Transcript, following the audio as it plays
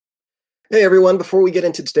Hey everyone, before we get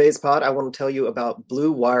into today's pod, I want to tell you about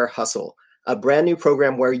Blue Wire Hustle, a brand new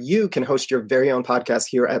program where you can host your very own podcast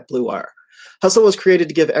here at Blue Wire. Hustle was created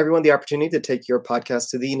to give everyone the opportunity to take your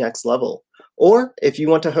podcast to the next level. Or if you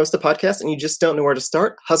want to host a podcast and you just don't know where to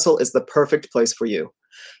start, Hustle is the perfect place for you.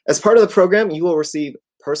 As part of the program, you will receive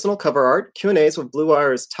personal cover art, Q&As with Blue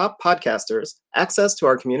Wire's top podcasters, access to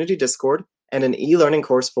our community Discord, and an e-learning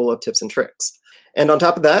course full of tips and tricks. And on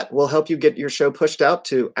top of that, we'll help you get your show pushed out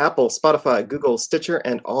to Apple, Spotify, Google, Stitcher,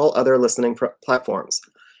 and all other listening platforms.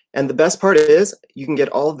 And the best part is you can get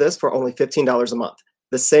all of this for only $15 a month,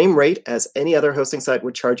 the same rate as any other hosting site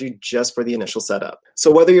would charge you just for the initial setup.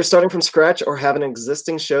 So whether you're starting from scratch or have an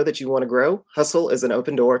existing show that you want to grow, Hustle is an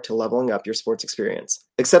open door to leveling up your sports experience.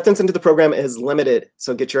 Acceptance into the program is limited,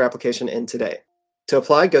 so get your application in today. To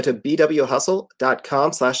apply, go to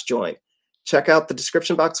bwhustle.com/join. Check out the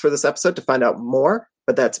description box for this episode to find out more,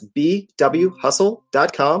 but that's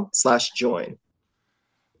bwhustle.com/join.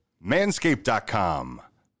 Manscaped.com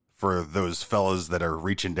for those fellas that are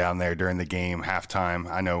reaching down there during the game,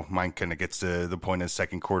 halftime. I know mine kind of gets to the point in the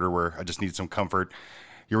second quarter where I just need some comfort.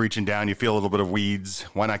 You're reaching down, you feel a little bit of weeds.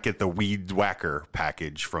 Why not get the Weed Whacker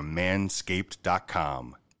package from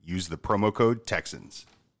Manscaped.com? Use the promo code Texans.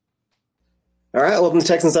 All right, welcome to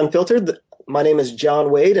Texans Unfiltered. My name is John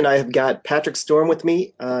Wade, and I have got Patrick Storm with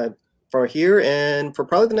me for here and for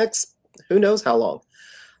probably the next who knows how long.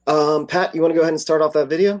 Pat, you want to go ahead and start off that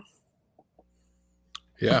video?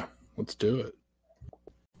 Yeah, let's do it.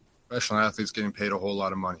 Professional athletes getting paid a whole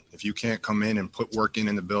lot of money. If you can't come in and put work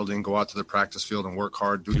in the building, go out to the practice field and work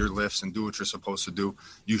hard, do your lifts and do what you're supposed to do,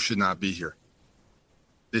 you should not be here.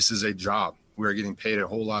 This is a job. We are getting paid a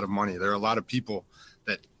whole lot of money. There are a lot of people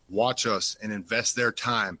that watch us and invest their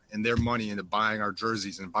time and their money into buying our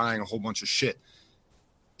jerseys and buying a whole bunch of shit.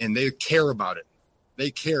 And they care about it.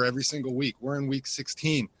 They care every single week. We're in week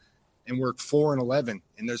 16 and we're 4-11.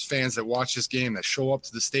 And there's fans that watch this game, that show up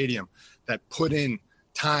to the stadium, that put in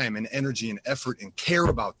time and energy and effort and care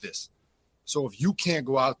about this. So if you can't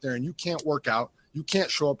go out there and you can't work out, you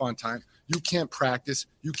can't show up on time, you can't practice,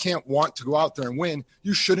 you can't want to go out there and win,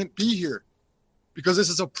 you shouldn't be here. Because this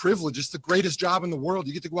is a privilege. It's the greatest job in the world.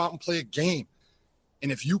 You get to go out and play a game.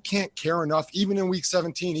 And if you can't care enough, even in week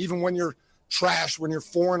 17, even when you're trash, when you're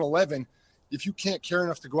 4-11, if you can't care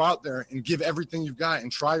enough to go out there and give everything you've got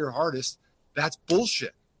and try your hardest, that's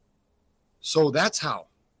bullshit. So that's how.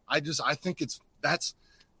 I think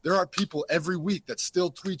there are people every week that still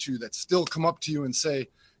tweet you, that still come up to you and say,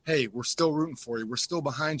 hey, we're still rooting for you. We're still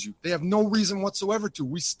behind you. They have no reason whatsoever to.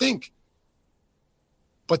 We stink.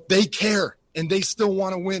 But they care. And they still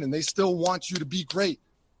want to win, and they still want you to be great.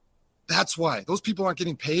 That's why. Those people aren't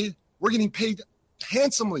getting paid. We're getting paid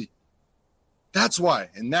handsomely. That's why.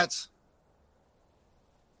 And that's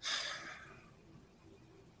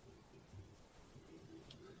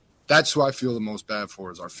who I feel the most bad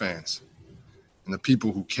for is our fans and the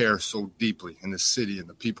people who care so deeply in this city and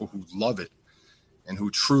the people who love it and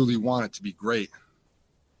who truly want it to be great.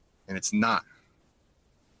 And it's not.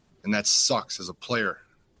 And that sucks as a player,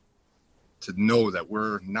 to know that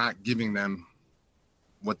we're not giving them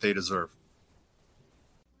what they deserve.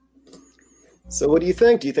 So what do you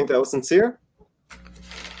think? Do you think that was sincere?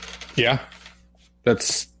 Yeah.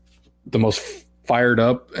 That's the most fired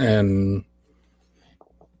up and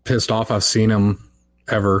pissed off I've seen him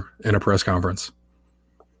ever in a press conference.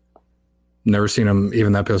 Never seen him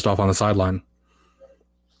even that pissed off on the sideline.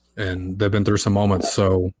 And they've been through some moments,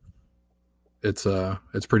 so it's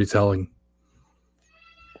pretty telling.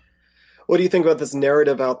 What do you think about this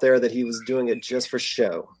narrative out there that he was doing it just for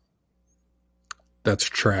show? That's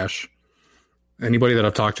trash. Anybody that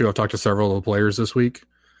I've talked to several of the players this week.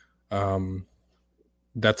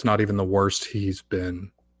 That's not even the worst he's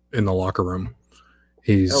been in the locker room.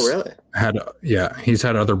 He's really had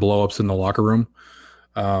other blowups in the locker room.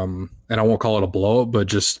 And I won't call it a blow up, but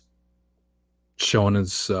just showing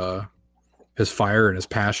his fire and his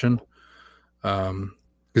passion.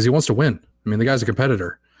 Because he wants to win. I mean, the guy's a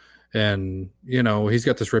competitor. And, you know, he's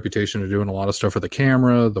got this reputation of doing a lot of stuff for the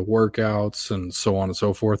camera, the workouts, and so on and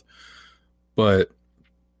so forth. But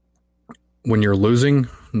when you're losing,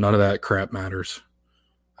 none of that crap matters.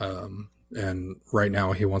 And right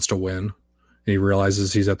now he wants to win. And he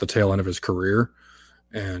realizes he's at the tail end of his career.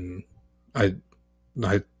 And I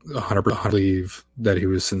 100% believe that he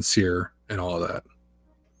was sincere in all of that.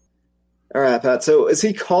 All right, Pat. So is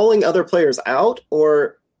he calling other players out,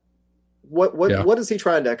 or what is he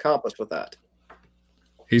trying to accomplish with that?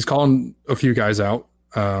 He's calling a few guys out,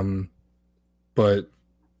 but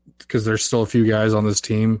because there's still a few guys on this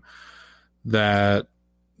team that,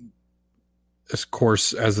 of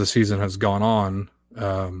course, as the season has gone on,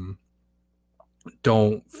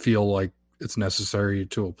 don't feel like it's necessary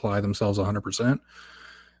to apply themselves 100%.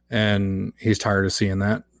 And he's tired of seeing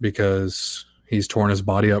that because he's torn his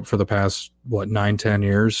body up for the past, 9-10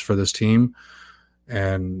 years for this team.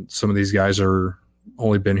 And some of these guys are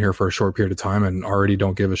only been here for a short period of time and already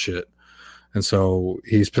don't give a shit. And so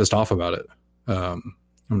he's pissed off about it. I'm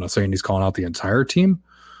not saying he's calling out the entire team,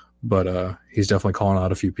 but he's definitely calling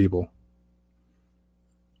out a few people.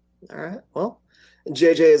 All right. Well,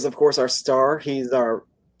 JJ is, of course, our star. He's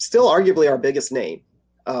still arguably our biggest name.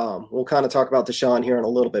 We'll kind of talk about Deshaun here in a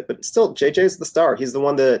little bit, but still, JJ's the star. He's the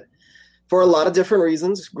one that, for a lot of different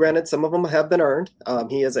reasons, granted, some of them have been earned.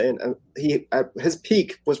 He at his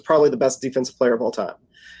peak was probably the best defensive player of all time.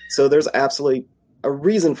 So there's absolutely a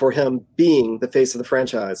reason for him being the face of the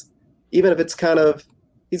franchise, even if it's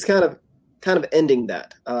he's kind of ending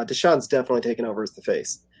that. Deshaun's definitely taken over as the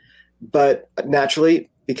face, but naturally,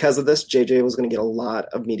 because of this, JJ was going to get a lot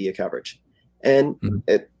of media coverage, and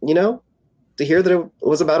to hear that it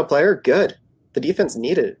was about a player, good. The defense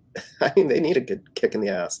needed it. I mean, they need a good kick in the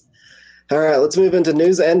ass. All right, let's move into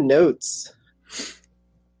news and notes.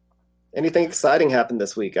 Anything exciting happened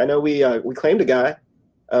this week? I know we claimed a guy.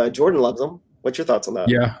 Jordan loves him. What's your thoughts on that?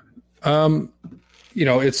 Yeah.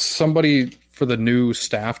 It's somebody for the new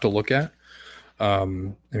staff to look at.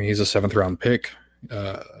 He's a 7th round pick.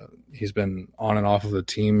 He's been on and off of the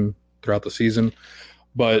team throughout the season,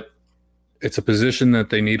 but it's a position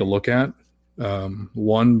that they need to look at.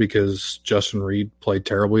 One, because Justin Reed played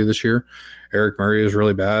terribly this year. Eric Murray is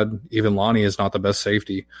really bad. Even Lonnie is not the best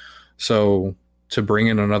safety. So to bring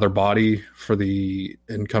in another body for the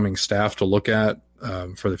incoming staff to look at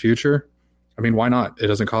for the future, why not? It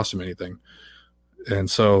doesn't cost him anything. And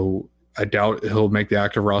so I doubt he'll make the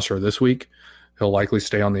active roster this week. He'll likely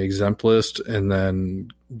stay on the exempt list and then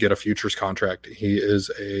get a futures contract. He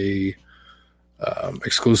is a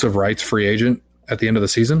exclusive rights free agent at the end of the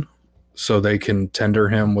season. So they can tender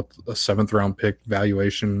him with a 7th round pick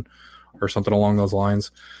valuation or something along those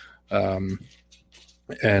lines,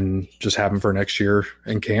 and just have him for next year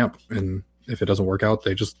in camp. And if it doesn't work out,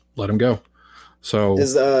 they just let him go. So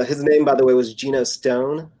his name, by the way, was Geno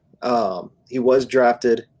Stone. He was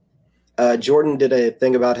drafted. Jordan did a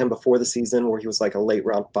thing about him before the season where he was like a late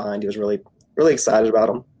round find. He was really, really excited about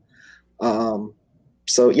him.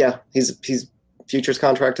 So yeah, he's futures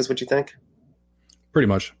contract is what you think? Pretty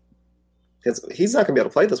much. He's not going to be able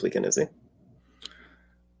to play this weekend, is he?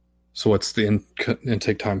 So what's the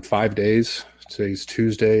intake time? 5 days. Today's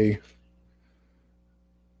Tuesday.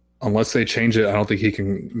 Unless they change it, I don't think he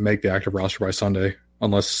can make the active roster by Sunday,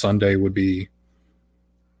 unless Sunday would be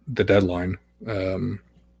the deadline. I'd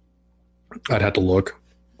have to look.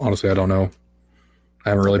 Honestly, I don't know. I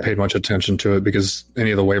haven't really paid much attention to it because any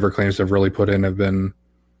of the waiver claims they've really put in have been,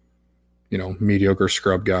 mediocre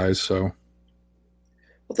scrub guys. So.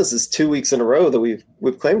 Well, this is 2 weeks in a row that we've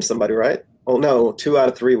claimed somebody, right? Oh no, 2 out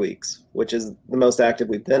of 3 weeks, which is the most active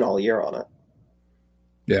we've been all year on it.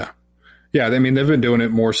 Yeah. Yeah, they've been doing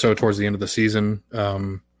it more so towards the end of the season.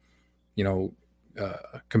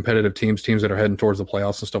 Competitive teams that are heading towards the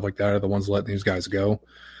playoffs and stuff like that are the ones letting these guys go,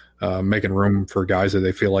 making room for guys that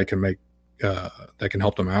they feel like can make that can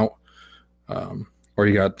help them out. Or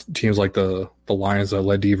you got teams like the Lions that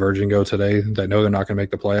let D Virgin go today that know they're not going to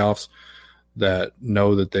make the playoffs, that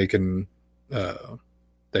know that they can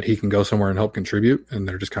that he can go somewhere and help contribute, and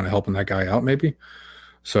they're just kind of helping that guy out maybe.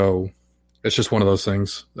 So it's just one of those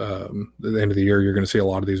things. At the end of the year, you're going to see a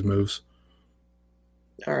lot of these moves.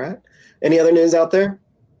 All right. Any other news out there?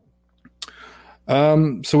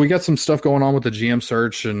 So we got some stuff going on with the GM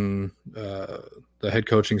search and the head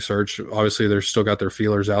coaching search. Obviously, they're still got their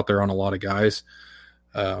feelers out there on a lot of guys.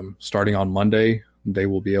 Starting on Monday, they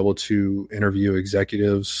will be able to interview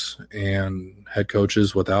executives and head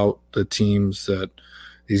coaches without the teams that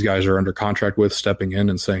these guys are under contract with stepping in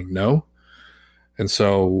and saying no. And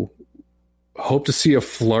so hope to see a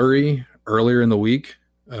flurry earlier in the week.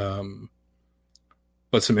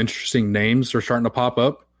 But some interesting names are starting to pop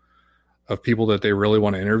up of people that they really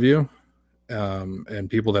want to interview, and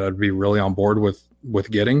people that I'd be really on board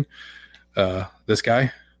with getting this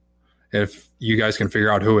guy. If you guys can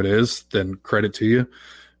figure out who it is, then credit to you,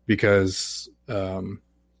 because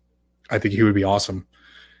I think he would be awesome.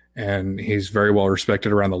 And he's very well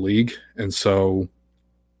respected around the league. And so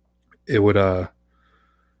it would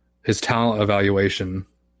his talent evaluation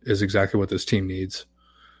is exactly what this team needs.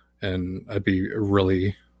 And I'd be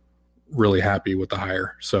really, really happy with the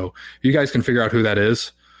hire. So if you guys can figure out who that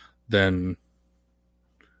is, then,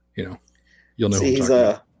 you'll know who I'm talking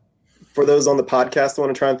about. For those on the podcast who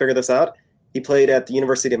want to try and figure this out, he played at the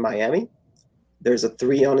University of Miami. There's a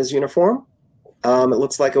 3 on his uniform. It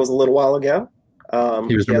looks like it was a little while ago.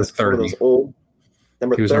 He was number has one of 30. those old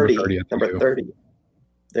number He was 30. number 30 at the Number U. 30.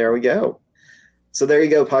 There we go. So there you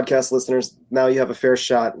go, podcast listeners. Now you have a fair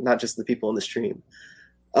shot, not just the people in the stream.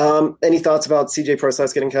 Any thoughts about CJ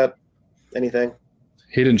Prosise getting cut? Anything?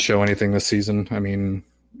 He didn't show anything this season. I mean,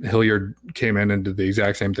 Hilliard came in and did the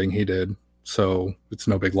exact same thing he did. So it's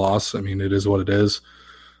no big loss. I mean, it is what it is.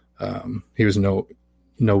 He was no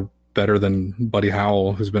better than Buddy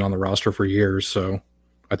Howell, who's been on the roster for years. So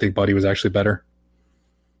I think Buddy was actually better.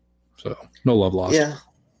 So no love lost. Yeah.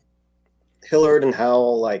 Hilliard and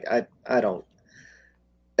Howell, like, I don't.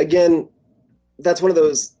 Again, that's one of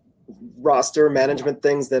those roster management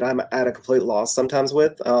things that I'm at a complete loss sometimes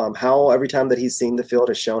with. Howell, every time that he's seen the field,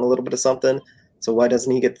 has shown a little bit of something. So why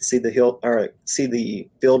doesn't he get to see the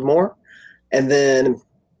field more? And then,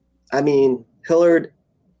 I mean, Hilliard,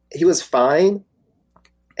 he was fine.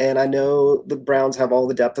 And I know the Browns have all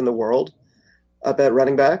the depth in the world up at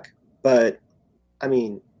running back. But, I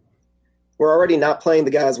mean, we're already not playing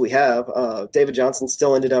the guys we have. David Johnson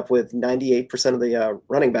still ended up with 98% of the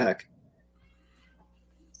running back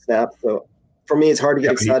snap. So for me, it's hard to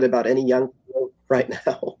get excited about any young right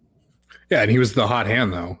now. Yeah, and he was the hot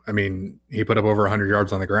hand, though. I mean, he put up over 100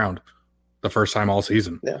 yards on the ground the first time all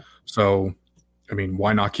season. Yeah. So, I mean,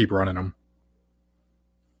 why not keep running him?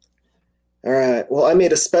 All right. Well, I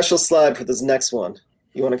made a special slide for this next one.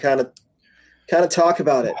 You want to kind of talk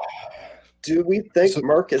about it? Do we think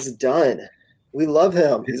Merck is done? We love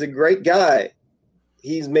him. He's a great guy.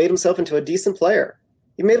 He's made himself into a decent player.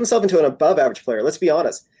 He made himself into an above-average player. Let's be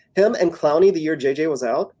honest. Him and Clowney, the year JJ was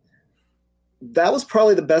out, that was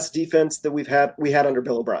probably the best defense that we had under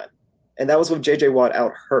Bill O'Brien, and that was with JJ Watt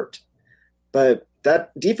out hurt. But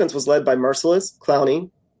that defense was led by Mercilus,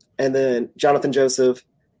 Clowney, and then Jonathan Joseph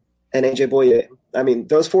and AJ Boye. I mean,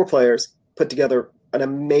 those four players put together an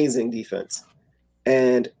amazing defense.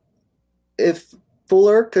 And if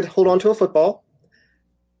Fuller could hold on to a football,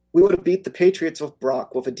 we would have beat the Patriots with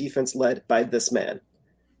Brock with a defense led by this man.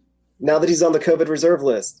 Now that he's on the COVID reserve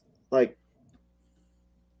list, like,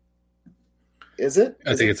 is it?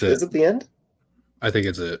 I think it's it. Is it the end? I think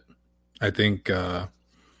it's it. I think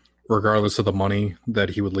regardless of the money that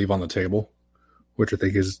he would leave on the table, which I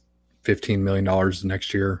think is $15 million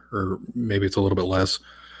next year, or maybe it's a little bit less,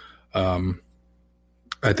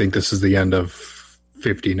 I think this is the end of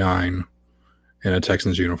 59 in a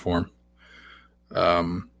Texans uniform.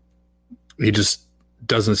 He just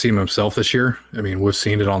doesn't seem himself this year. I mean, we've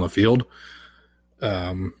seen it on the field.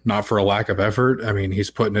 Not for a lack of effort. I mean, he's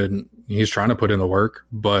trying to put in the work,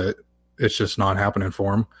 but it's just not happening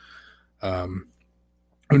for him.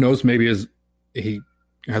 Who knows? Maybe he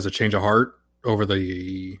has a change of heart over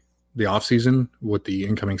the off season with the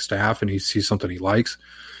incoming staff, and he sees something he likes,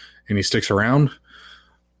 and he sticks around.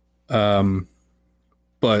 But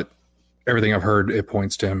everything I've heard, it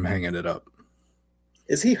points to him hanging it up.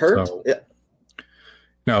 Is he hurt? So, yeah.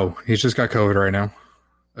 No, he's just got COVID right now.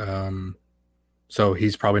 So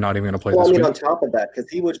he's probably not even going to play this week. On top of that,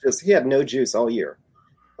 because he had no juice all year.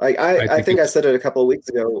 Like I think I said it a couple of weeks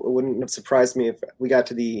ago. It wouldn't have surprised me if we got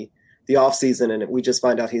to the off season and we just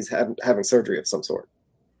find out he's having surgery of some sort.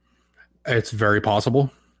 It's very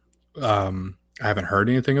possible. I haven't heard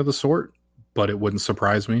anything of the sort, but it wouldn't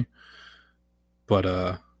surprise me.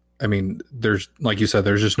 But I mean, there's, like you said,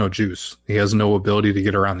 there's just no juice. He has no ability to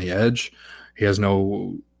get around the edge. He has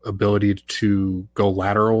no ability to go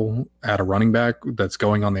lateral at a running back that's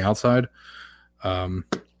going on the outside.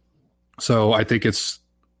 So I think it's,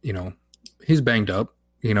 he's banged up.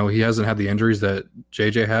 He hasn't had the injuries that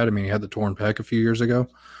JJ had. I mean, he had the torn pec a few years ago,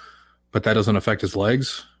 but that doesn't affect his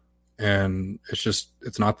legs. And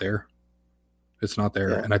it's not there. It's not there.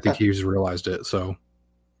 Yeah. And I think he's realized it. So,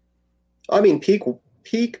 I mean, peak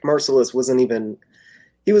Mercilus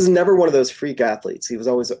he was never one of those freak athletes. He was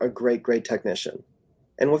always a great, great technician.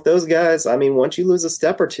 And with those guys, I mean, once you lose a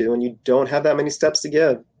step or two and you don't have that many steps to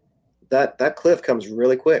give, that cliff comes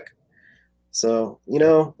really quick. So,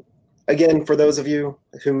 again, for those of you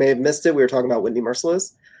who may have missed it, we were talking about Whitney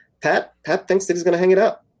Mercilus. Pat thinks that he's going to hang it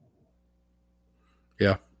up.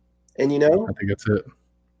 Yeah. And, I think that's it.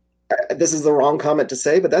 This is the wrong comment to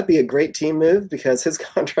say, but that'd be a great team move because his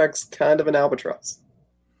contract's kind of an albatross.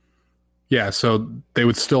 Yeah, so they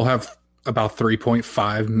would still have about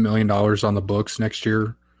 $3.5 million on the books next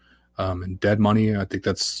year in dead money. I think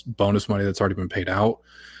that's bonus money that's already been paid out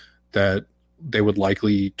that they would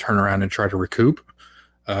likely turn around and try to recoup,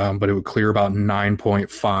 but it would clear about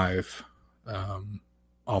 9.5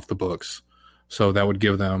 off the books. So that would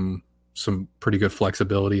give them some pretty good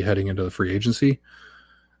flexibility heading into the free agency.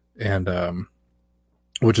 And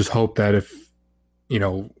we'll just hope that if,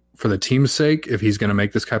 for the team's sake, if he's going to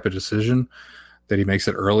make this type of decision, that he makes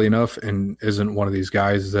it early enough and isn't one of these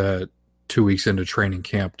guys that 2 weeks into training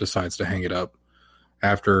camp decides to hang it up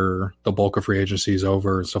after the bulk of free agency is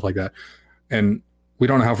over and stuff like that. And we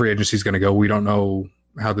don't know how free agency is going to go. We don't know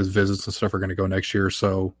how these visits and stuff are going to go next year.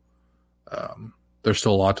 So there's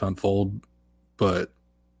still a lot to unfold, but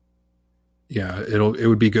yeah, it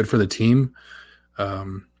would be good for the team.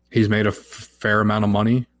 He's made a fair amount of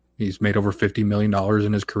money. He's made over $50 million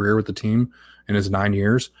in his career with the team in his 9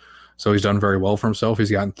 years. So he's done very well for himself.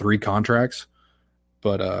 He's gotten 3 contracts,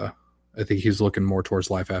 but I think he's looking more towards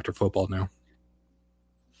life after football now.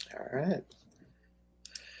 All right.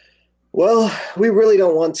 Well, we really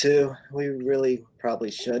don't want to. We really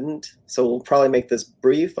probably shouldn't. So we'll probably make this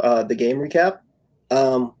brief, the game recap.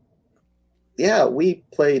 Yeah, we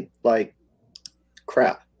played like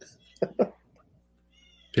crap.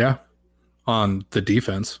 Yeah. On the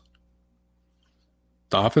defense.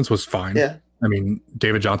 The offense was fine. Yeah. I mean,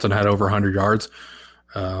 David Johnson had over 100 yards.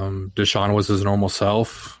 Deshaun was his normal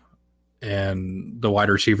self. And the wide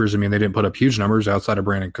receivers, I mean, they didn't put up huge numbers outside of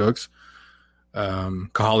Brandon Cooks.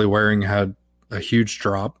 Kahali Waring had a huge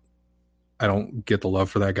drop. I don't get the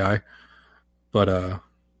love for that guy. But,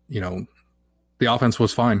 the offense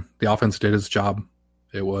was fine. The offense did its job.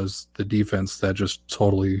 It was the defense that just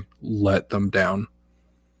totally let them down.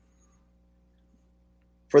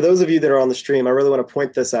 For those of you that are on the stream, I really want to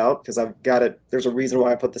point this out because I've got it. There's a reason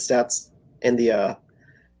why I put the stats in the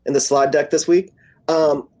slide deck this week.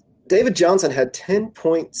 David Johnson had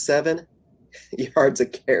 10.7 yards a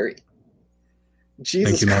carry.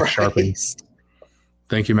 Jesus Christ.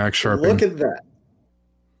 Thank you, Max Sharping. Look at that.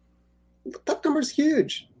 That number's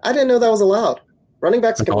huge. I didn't know that was allowed. Running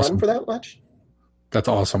backs can run for that much? That's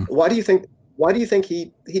awesome. Why do you think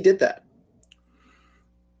he did that?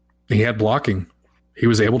 He had blocking. He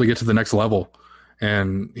was able to get to the next level,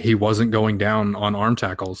 and he wasn't going down on arm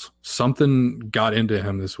tackles. Something got into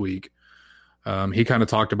him this week. He kind of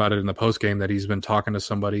talked about it in the postgame that he's been talking to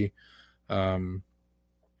somebody to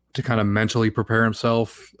kind of mentally prepare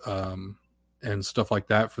himself and stuff like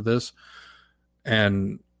that for this.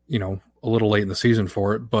 And, a little late in the season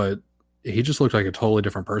for it, but he just looked like a totally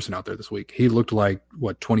different person out there this week. He looked like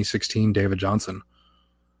 2016 David Johnson,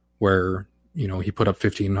 where, he put up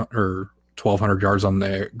 1,500 or 1,200 yards on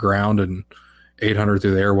the ground and 800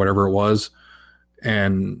 through the air, whatever it was.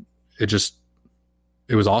 And it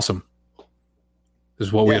was awesome. This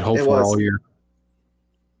is what we had hoped for all year.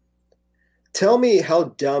 Tell me how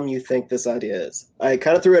dumb you think this idea is. I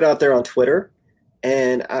kind of threw it out there on Twitter,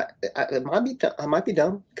 and it might be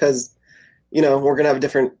dumb because, we're going to have a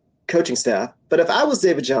different coaching staff. But if I was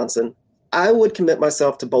David Johnson, I would commit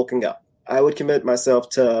myself to bulking up. I would commit myself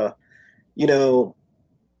to,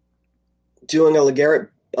 doing a LeGarrette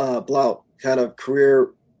Blount kind of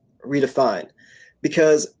career redefined.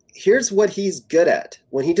 Because here's what he's good at.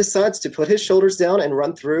 When he decides to put his shoulders down and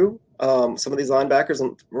run through some of these linebackers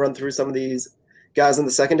and run through some of these guys in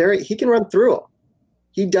the secondary, he can run through them.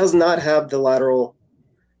 He does not have the lateral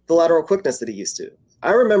quickness that he used to.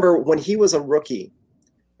 I remember when he was a rookie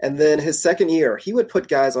and then his second year, he would put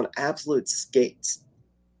guys on absolute skates.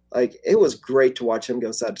 Like, it was great to watch him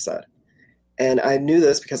go side to side. And I knew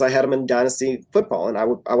this because I had him in Dynasty football, and I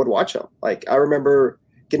would watch him. Like, I remember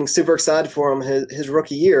getting super excited for him his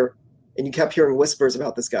rookie year, and you kept hearing whispers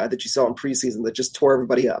about this guy that you saw in preseason that just tore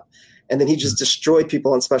everybody up. And then he just destroyed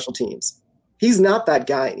people on special teams. He's not that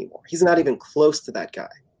guy anymore. He's not even close to that guy.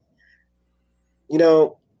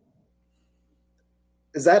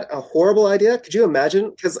 Is that a horrible idea? Could you imagine?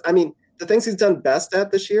 Because, the things he's done best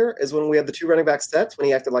at this year is when we had the 2 running back sets, when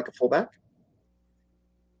he acted like a fullback.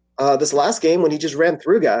 This last game when he just ran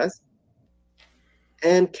through guys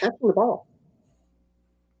and catching the ball.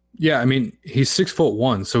 Yeah, he's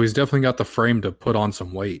 6'1", so he's definitely got the frame to put on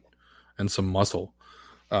some weight and some muscle.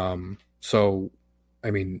 Get him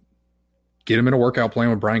in a workout plan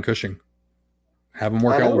with Brian Cushing. Have him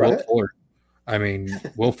work out with Will Fuller.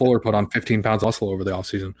 Will Fuller put on 15 pounds of muscle over the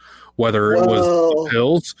offseason. Whether it was the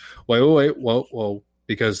pills,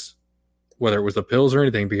 because whether it was the pills or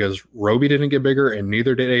anything, because Roby didn't get bigger and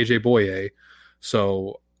neither did AJ Boye.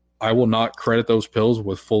 So I will not credit those pills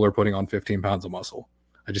with Fuller putting on 15 pounds of muscle.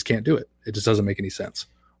 I just can't do it. It just doesn't make any sense.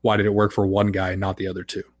 Why did it work for one guy and not the other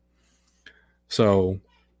two? So,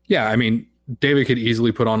 yeah, David could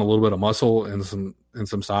easily put on a little bit of muscle and some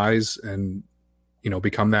size and,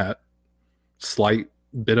 become that slight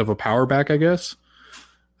bit of a power back, I guess.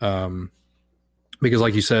 Because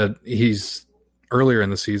like you said, he's earlier in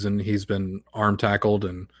the season, he's been arm tackled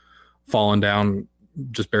and fallen down,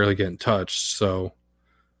 just barely getting touched. So,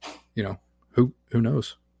 who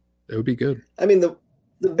knows? It would be good.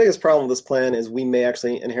 The biggest problem with this plan is we may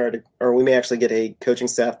actually get a coaching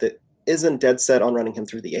staff that isn't dead set on running him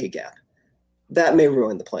through the A gap. That may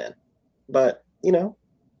ruin the plan. But,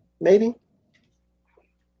 maybe.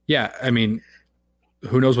 Yeah, I mean,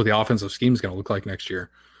 who knows what the offensive scheme is going to look like next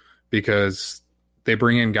year, because they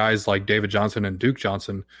bring in guys like David Johnson and Duke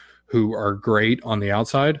Johnson who are great on the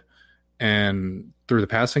outside and through the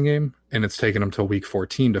passing game, and it's taken them till week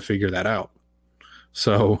 14 to figure that out.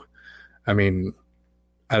 So, I mean,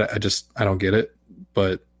 I don't get it,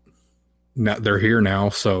 but now they're here now,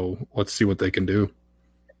 so let's see what they can do.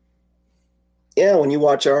 Yeah, when you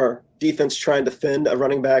watch our defense try and defend a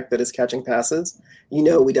running back that is catching passes,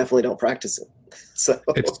 we definitely don't practice it. So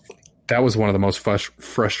that was one of the most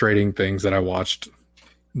frustrating things that I watched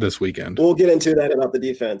this weekend. We'll get into that about the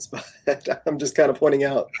defense, but I'm just kind of pointing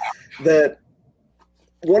out that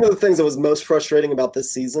one of the things that was most frustrating about this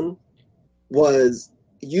season was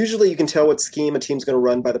usually you can tell what scheme a team's going to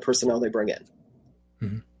run by the personnel they bring in.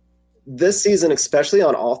 Mm-hmm. This season, especially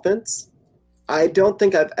on offense, I don't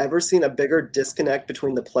think I've ever seen a bigger disconnect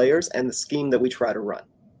between the players and the scheme that we try to run.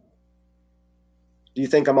 Do you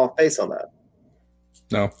think I'm off base on that?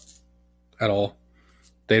 No, at all.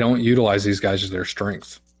 They don't utilize these guys as their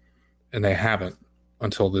strengths, and they haven't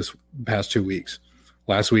until this past 2 weeks.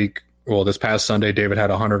 This past Sunday, David had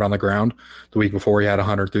 100 on the ground. The week before, he had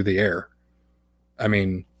 100 through the air. I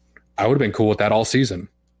mean, I would have been cool with that all season.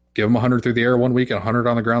 Give him 100 through the air one week and 100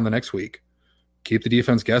 on the ground the next week. Keep the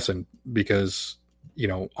defense guessing because,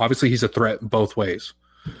 obviously he's a threat both ways.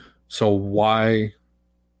 So why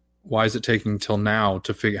is it taking till now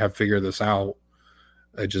to figure this out?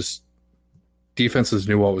 Defenses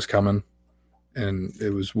knew what was coming, and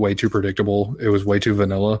it was way too predictable. It was way too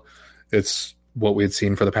vanilla. It's what we had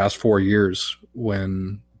seen for the past 4 years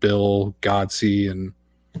when Bill, Godsey, and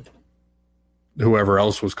whoever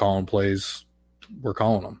else was calling plays were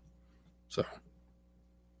calling them. So,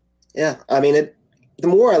 yeah, I mean, the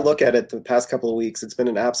more I look at it the past couple of weeks, it's been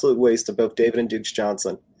an absolute waste of both David and Dukes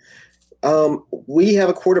Johnson. We have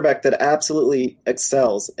a quarterback that absolutely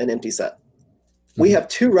excels in empty set. We have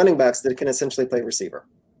two running backs that can essentially play receiver.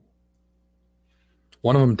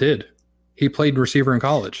 One of them did. He played receiver in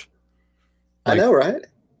college. I know, right?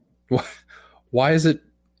 Why is it?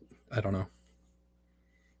 I don't know.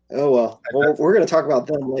 Oh, well, we're going to talk about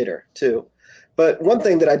them later, too. But one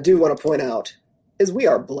thing that I do want to point out is we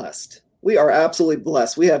are blessed. We are absolutely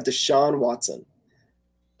blessed. We have Deshaun Watson.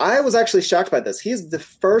 I was actually shocked by this. He's the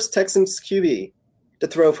first Texans QB to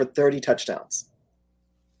throw for 30 touchdowns.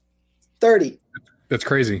 30. That's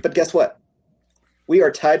crazy. But guess what? We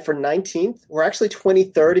are tied for 19th. We're actually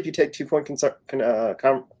 23rd if you take 2-point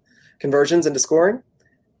conversions into scoring.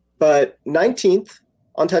 But 19th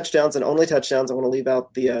on touchdowns and only touchdowns. I want to leave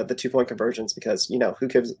out the 2-point conversions because,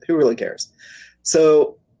 who really cares?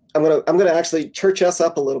 So I'm gonna actually church us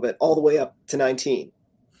up a little bit, all the way up to 19.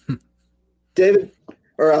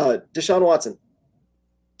 Deshaun Watson,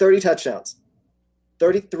 30 touchdowns,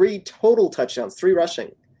 33 total touchdowns, 3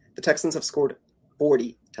 rushing. The Texans have scored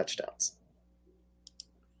 40 touchdowns.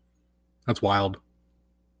 That's wild.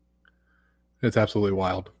 It's absolutely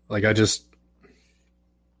wild. The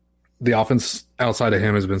offense outside of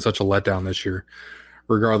him has been such a letdown this year.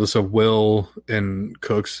 Regardless of Will and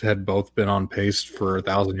Cooks had both been on pace for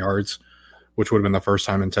 1,000 yards, which would have been the first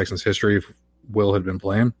time in Texans history if Will had been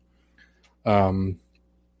playing. The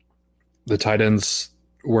tight ends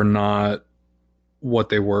were not what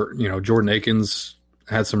they were. Jordan Akins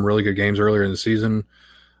had some really good games earlier in the season.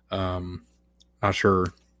 Not sure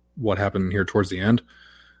what happened here towards the end.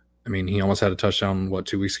 I mean, he almost had a touchdown,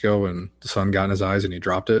 2 weeks ago, and the sun got in his eyes and he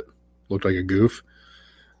dropped it. Looked like a goof.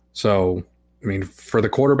 So, I mean, for the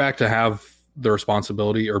quarterback to have the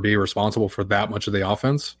responsibility or be responsible for that much of the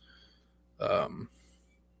offense,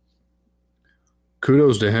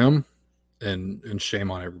 kudos to him and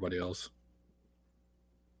shame on everybody else.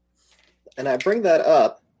 And I bring that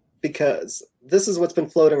up because this is what's been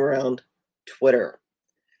floating around Twitter.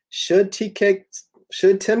 Should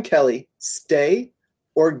Tim Kelly stay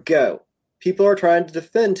or go? People are trying to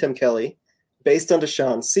defend Tim Kelly based on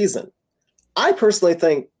Deshaun's season. I personally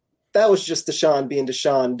think that was just Deshaun being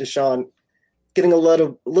Deshaun getting a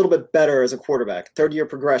little bit better as a quarterback, third-year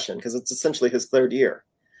progression, because it's essentially his third year.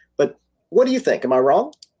 But what do you think? Am I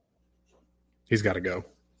wrong? He's got to go.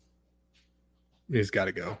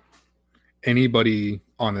 Anybody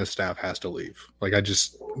on this staff has to leave.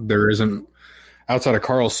 There isn't, outside of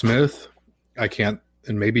Carl Smith, I can't,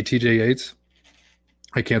 and maybe TJ Yates,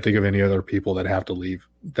 I can't think of any other people that have to leave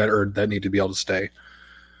that need to be able to stay.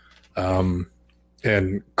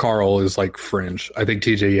 And Carl is fringe. I think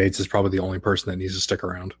TJ Yates is probably the only person that needs to stick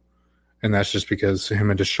around. and that's just because him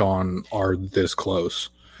and Deshaun are this close.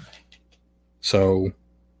 So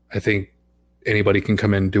I think anybody can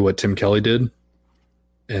come in and do what Tim Kelly did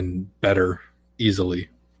and better easily.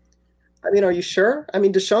 I mean, are you sure? I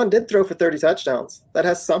mean, Deshaun did throw for 30 touchdowns. That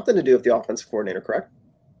has something to do with the offensive coordinator, correct?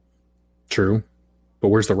 True. But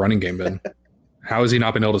where's the running game been? How has he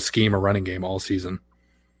not been able to scheme a running game all season?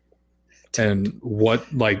 And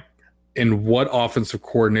in what offensive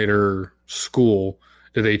coordinator school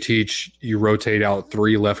do they teach you rotate out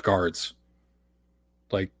 3 left guards?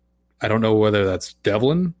 Like, I don't know whether that's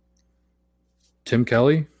Devlin, Tim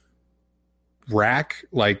Kelly, Rack.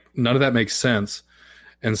 Like, none of that makes sense.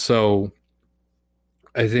 And so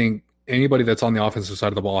I think anybody that's on the offensive side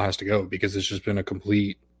of the ball has to go because it's just been a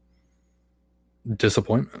complete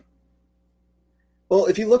disappointment. Well,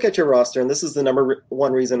 if you look at your roster, and this is the number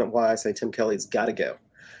one reason why I say Tim Kelly's got to go,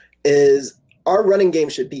 is our running game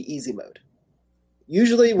should be easy mode.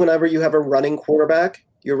 Usually whenever you have a running quarterback,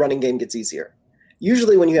 your running game gets easier.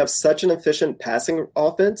 Usually when you have such an efficient passing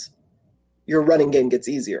offense, your running game gets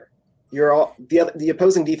easier. The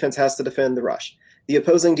opposing defense has to defend the rush. The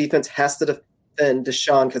opposing defense has to defend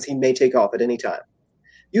Deshaun because he may take off at any time.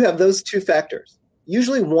 You have those 2 factors.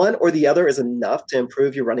 Usually one or the other is enough to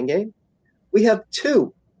improve your running game. We have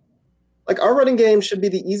 2. Like, our running game should be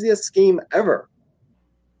the easiest scheme ever.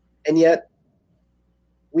 And yet,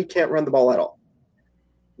 we can't run the ball at all.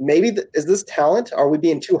 Maybe, is this talent? Are we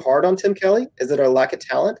being too hard on Tim Kelly? Is it our lack of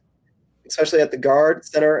talent? Especially at the guard,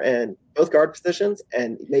 center, and both guard positions,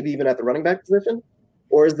 and maybe even at the running back position?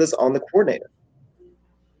 Or is this on the coordinator?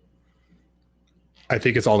 I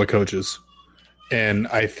think it's all the coaches. And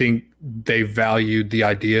I think they valued the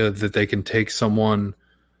idea that they can take someone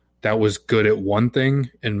that was good at one thing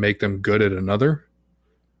and make them good at another.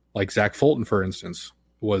 Like Zach Fulton, for instance,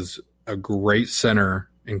 was a great center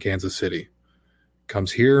in Kansas City.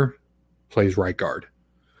 Comes here, plays right guard.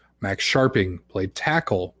 Max Sharping played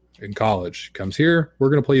tackle in college. Comes here, we're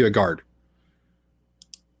going to play you at guard.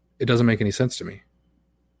 It doesn't make any sense to me.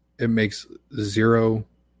 It makes 0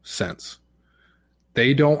 sense.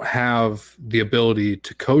 They don't have the ability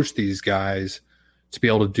to coach these guys to be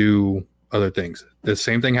able to do other things. The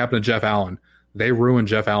same thing happened to Jeff Allen. They ruined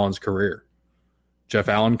Jeff Allen's career. Jeff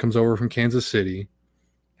Allen comes over from Kansas City,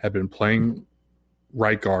 had been playing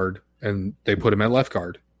right guard, and they put him at left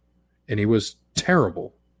guard. And he was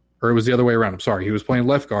terrible. Or it was the other way around. I'm sorry. He was playing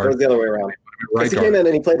left guard. It was the other way around. Right he came in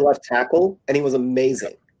and he played left tackle, and he was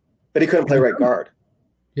amazing. But he couldn't play right guard.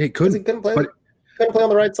 Yeah, he couldn't. He couldn't play on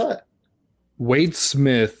the right side. Wade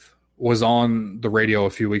Smith was on the radio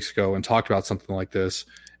a few weeks ago and talked about something like this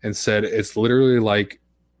and said it's literally like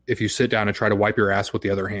if you sit down and try to wipe your ass with the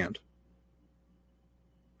other hand.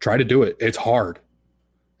 Try to do it. It's hard.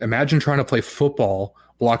 Imagine trying to play football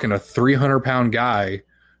blocking a 300-pound guy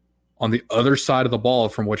on the other side of the ball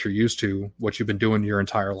from what you're used to, what you've been doing your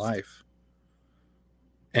entire life.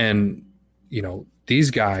 And,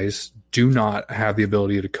 these guys do not have the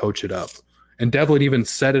ability to coach it up. And Devlin even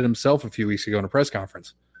said it himself a few weeks ago in a press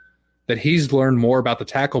conference that he's learned more about the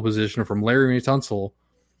tackle position from Larry Tunsil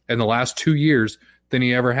in the last 2 years than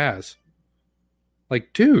he ever has.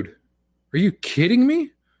 Like, dude, are you kidding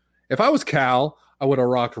me? If I was Cal, I would have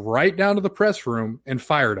rocked right down to the press room and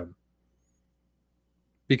fired him.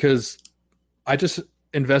 Because I just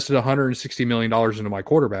invested $160 million into my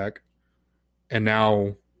quarterback, and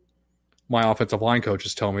now my offensive line coach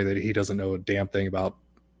is telling me that he doesn't know a damn thing about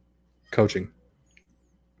coaching.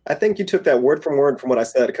 I think you took that word from what I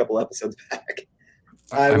said a couple episodes back.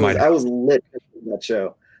 I was lit in that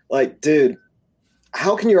show. Like, dude,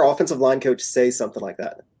 how can your offensive line coach say something like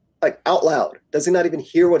that? Like, out loud. Does he not even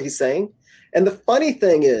hear what he's saying? And the funny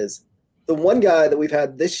thing is, the one guy that we've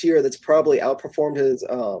had this year that's probably outperformed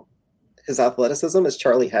his athleticism is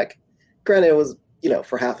Charlie Heck. Granted, it was,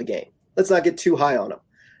 for half a game. Let's not get too high on him.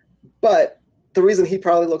 But the reason he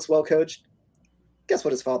probably looks well coached, guess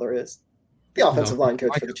what his father is? The offensive line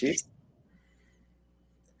coach for the Chiefs.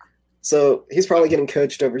 So he's probably getting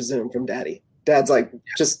coached over Zoom from Daddy. Dad's like,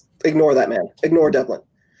 just ignore that man. Ignore Devlin.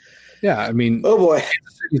 Yeah, I mean, oh boy,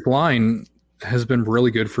 Kansas City's line has been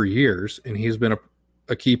really good for years, and he's been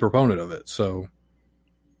a key proponent of it. So,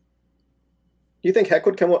 do you think Heck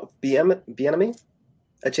would come up with Bieniemy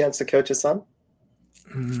a chance to coach his son?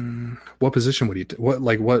 What position would he? What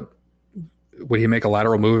would he make a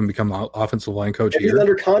lateral move and become the offensive line coach? If he's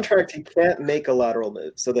under contract, he can't make a lateral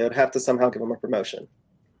move, so they would have to somehow give him a promotion.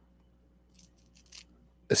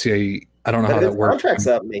 See, I don't know how that works. Contract's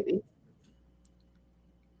up, maybe.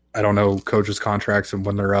 I don't know coaches' contracts and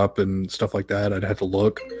when they're up and stuff like that. I'd have to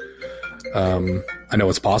look. I know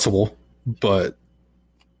it's possible, but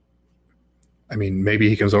I mean, maybe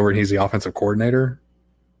he comes over and he's the offensive coordinator.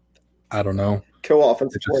 I don't know.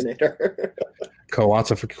 Co-offensive coordinator.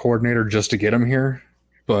 Co-offensive coordinator just to get him here.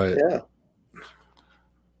 But yeah.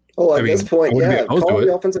 Oh, at this point, yeah. Call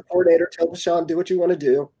the offensive coordinator. Tell Deshaun, do what you want to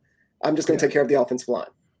do. I'm just going to take care of the offensive line.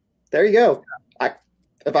 There you go.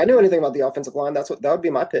 If I knew anything about the offensive line, that would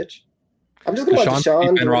be my pitch. I'm just going to let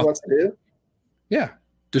Deshaun do what he wants to do. Yeah.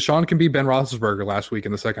 Deshaun can be Ben Roethlisberger last week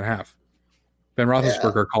in the second half. Ben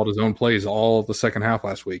Roethlisberger called his own plays all the second half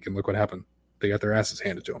last week, and look what happened. They got their asses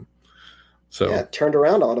handed to him. So turned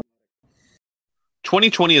around on him.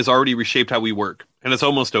 2020 has already reshaped how we work, and it's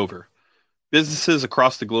almost over. Businesses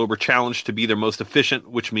across the globe are challenged to be their most efficient,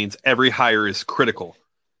 which means every hire is critical.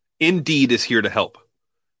 Indeed is here to help.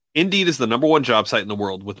 Indeed is the #1 job site in the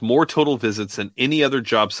world with more total visits than any other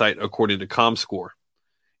job site according to ComScore.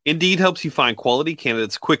 Indeed helps you find quality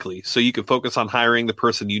candidates quickly so you can focus on hiring the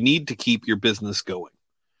person you need to keep your business going.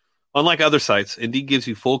 Unlike other sites, Indeed gives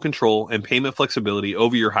you full control and payment flexibility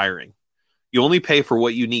over your hiring. You only pay for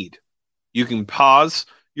what you need. You can pause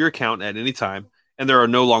your account at any time, and there are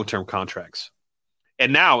no long-term contracts.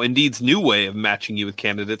 And now, Indeed's new way of matching you with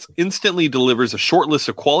candidates instantly delivers a short list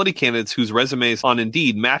of quality candidates whose resumes on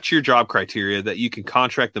Indeed match your job criteria that you can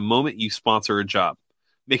contract the moment you sponsor a job,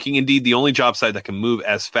 making Indeed the only job site that can move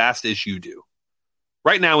as fast as you do.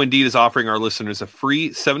 Right now, Indeed is offering our listeners a free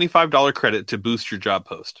 $75 credit to boost your job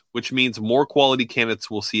post, which means more quality candidates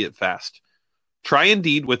will see it fast. Try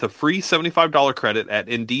Indeed with a free $75 credit at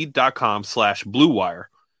Indeed.com/Blue Wire.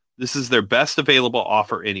 This is their best available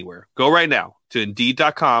offer anywhere. Go right now to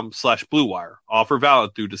Indeed.com/Blue Wire. Offer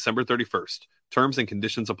valid through December 31st. Terms and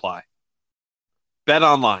conditions apply. Bet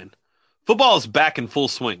Online. Football is back in full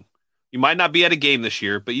swing. You might not be at a game this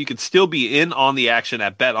year, but you can still be in on the action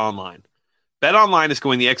at Bet Online. Bet Online is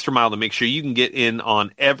going the extra mile to make sure you can get in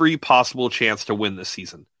on every possible chance to win this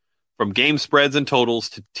season. From game spreads and totals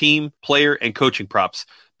to team, player, and coaching props,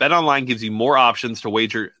 Bet Online gives you more options to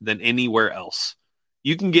wager than anywhere else.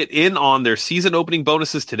 You can get in on their season opening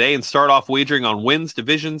bonuses today and start off wagering on wins,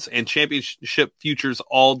 divisions, and championship futures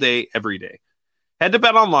all day, every day. Head to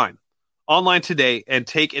Bet Online today and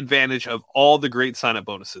take advantage of all the great sign-up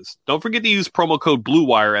bonuses. Don't forget to use promo code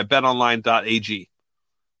BlueWire at betonline.ag.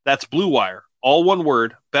 That's Blue Wire, all one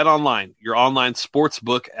word, Bet Online, your online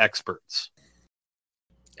sportsbook experts.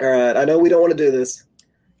 All right, I know we don't want to do this.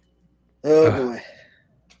 Oh, boy.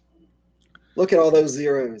 Look at all those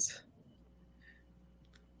zeros.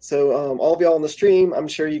 So all of y'all on the stream, I'm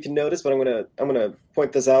sure you can notice, but I'm gonna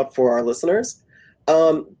point this out for our listeners.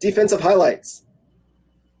 Defensive highlights.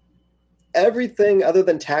 Everything other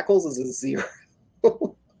than tackles is a 0.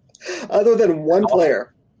 Other than one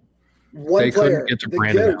player. One player. Get to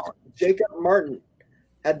Brandon Allen. Jacob Martin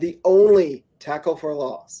had the only tackle for a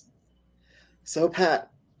loss. So Pat,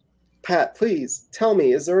 please tell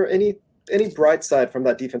me, is there any bright side from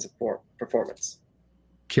that defensive performance?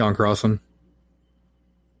 Keon Crossan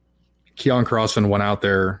went out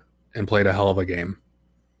there and played a hell of a game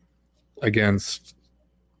against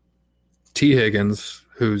T. Higgins,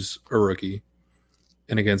 who's a rookie,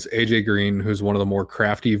 and against A.J. Green, who's one of the more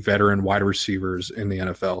crafty veteran wide receivers in the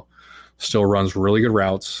NFL. Still runs really good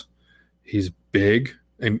routes. He's big.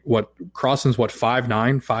 And Crossan's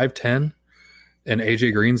 5'9", 5'10", and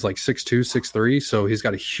A.J. Green's like 6'2", 6'3", so he's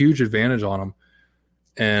got a huge advantage on him.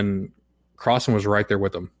 And Crossan was right there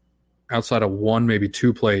with him. Outside of one, maybe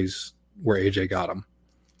two plays where AJ got him.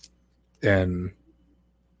 And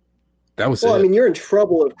that was I mean, you're in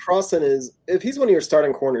trouble if he's one of your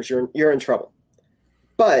starting corners, you're in trouble.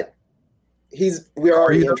 But we're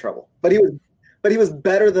already in trouble. But he was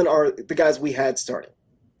better than the guys we had starting.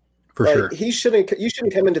 For sure. You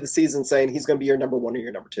shouldn't come into the season saying he's going to be your number 1 or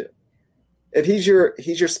your number 2. If he's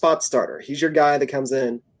your spot starter, he's your guy that comes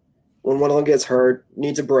in when one of them gets hurt,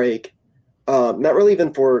 needs a break. Not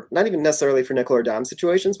even necessarily for nickel or dime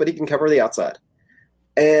situations, but he can cover the outside.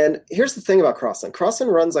 And here's the thing about Crossan. Crossan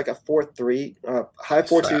runs like a 4.3, high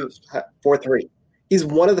 4.2, 4.3. He's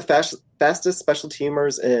one of the fastest special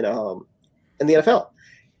teamers in the NFL.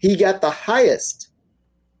 He got the highest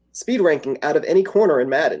speed ranking out of any corner in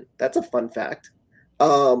Madden. That's a fun fact.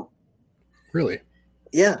 Really?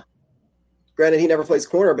 Yeah. Granted, he never plays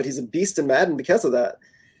corner, but he's a beast in Madden because of that.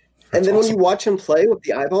 That's awesome. When you watch him play with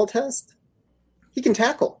the eyeball test, he can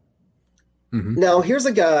tackle. Mm-hmm. Now, here's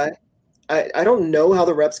a guy, I don't know how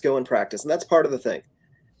the reps go in practice, and that's part of the thing.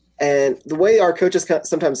 And the way our coaches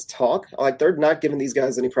sometimes talk, like they're not giving these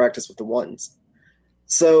guys any practice with the ones.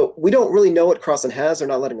 So we don't really know what Crossan has. They're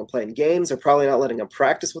not letting him play in games. They're probably not letting him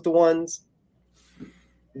practice with the ones.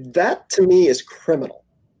 That, to me, is criminal.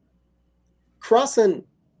 Crossan,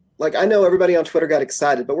 like I know everybody on Twitter got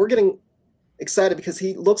excited, but we're getting excited because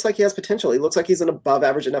he looks like he has potential. He looks like he's an above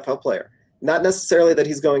average NFL player. Not necessarily that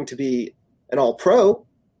he's going to be an all pro,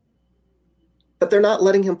 but they're not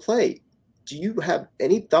letting him play. Do you have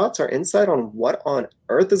any thoughts or insight on what on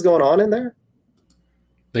earth is going on in there?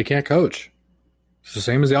 They can't coach. It's the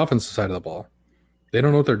same as the offensive side of the ball. They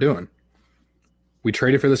don't know what they're doing. We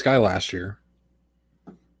traded for this guy last year.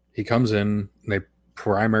 He comes in, and they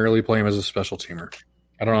primarily play him as a special teamer.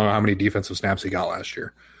 I don't know how many defensive snaps he got last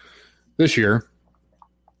year. This year,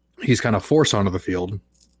 he's kind of forced onto the field,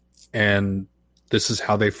 and this is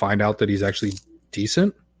how they find out that he's actually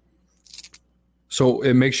decent. So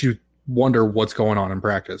it makes you wonder what's going on in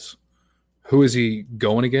practice. Who is he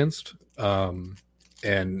going against?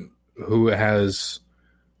 And who has,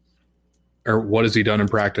 or what has he done in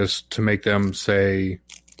practice to make them say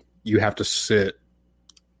you have to sit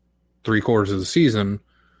 3/4 of the season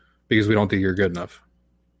because we don't think you're good enough?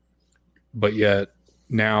 But yet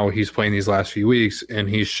now he's playing these last few weeks and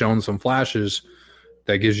he's shown some flashes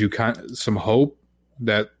that gives you some hope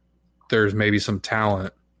that there's maybe some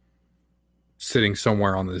talent sitting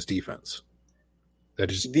somewhere on this defense. That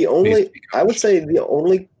is I would say the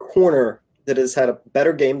only corner that has had a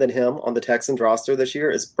better game than him on the Texans roster this year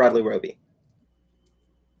is Bradley Roby.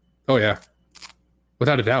 Oh, yeah.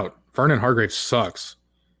 Without a doubt. Vernon Hargrave sucks.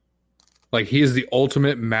 Like, he is the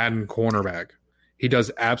ultimate Madden cornerback. He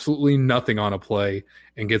does absolutely nothing on a play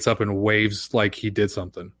and gets up and waves like he did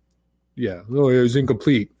something. Yeah. Oh, it was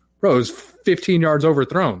incomplete. Bro, it was 15 yards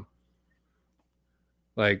overthrown.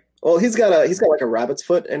 Like, well, he's got like a rabbit's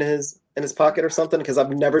foot in his pocket or something, because I've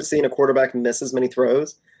never seen a quarterback miss as many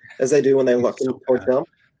throws as they do when they look towards him.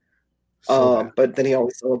 But then he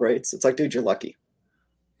always celebrates. It's like, dude, you're lucky.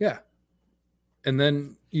 Yeah. And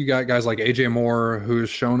then you got guys like AJ Moore, who's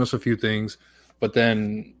shown us a few things, but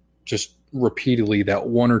then just repeatedly that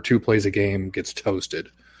 1 or 2 plays a game gets toasted.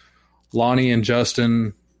 Lonnie and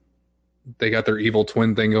Justin, they got their evil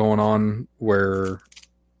twin thing going on where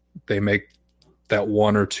they make that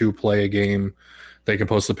 1 or 2 play a game. They can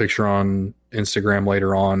post the picture on Instagram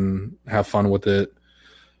later on, have fun with it.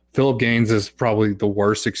 Phillip Gaines is probably the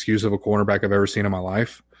worst excuse of a cornerback I've ever seen in my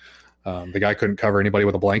life. The guy couldn't cover anybody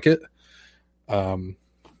with a blanket.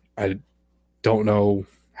 I don't know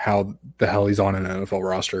how the hell he's on an NFL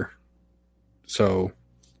roster. So,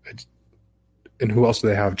 and who else do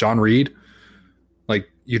they have? John Reed? Like,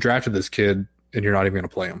 you drafted this kid and you're not even going to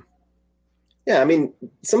play him. Yeah, I mean,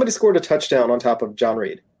 somebody scored a touchdown on top of John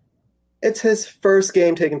Reed. It's his first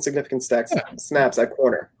game taking significant snaps at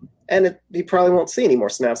corner. And he probably won't see any more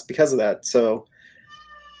snaps because of that. So,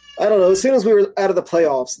 I don't know. As soon as we were out of the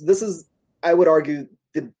playoffs, this is, I would argue,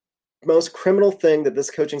 the most criminal thing that this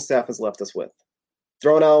coaching staff has left us with.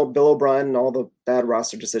 Throwing out Bill O'Brien and all the bad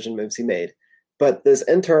roster decision moves he made. But this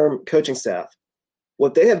interim coaching staff,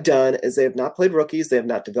 what they have done is they have not played rookies. They have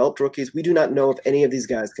not developed rookies. We do not know if any of these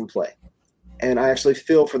guys can play. And I actually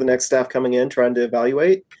feel for the next staff coming in trying to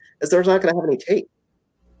evaluate is they're not going to have any tape.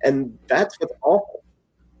 And that's what's awful.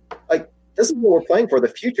 Like, this is what we're playing for, the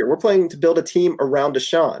future. We're playing to build a team around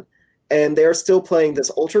Deshaun. And they're still playing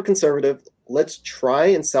this ultra-conservative, let's try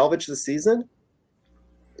and salvage the season.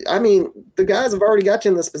 I mean, the guys have already got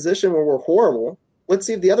you in this position where we're horrible. Let's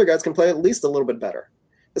see if the other guys can play at least a little bit better.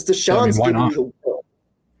 It's Deshaun's giving you the world.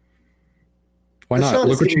 Why not?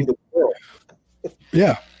 Look what you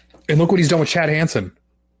Yeah. And look what he's done with Chad Hansen.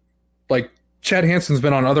 Like, Chad Hansen's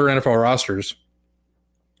been on other NFL rosters.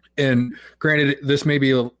 And granted, this may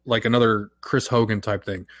be like another Chris Hogan type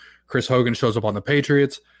thing. Chris Hogan shows up on the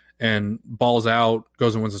Patriots and balls out,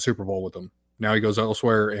 goes and wins the Super Bowl with them. Now he goes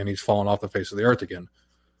elsewhere and he's fallen off the face of the earth again.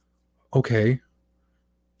 Okay.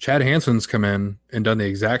 Chad Hansen's come in and done the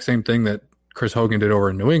exact same thing that Chris Hogan did over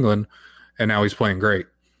in New England, and now he's playing great.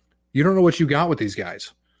 You don't know what you got with these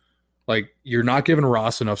guys. Like, you're not giving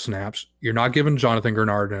Ross enough snaps. You're not giving Jonathan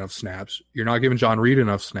Grenard enough snaps. You're not giving John Reed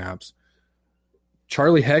enough snaps.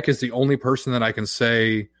 Charlie Heck is the only person that I can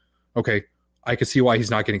say, okay, I can see why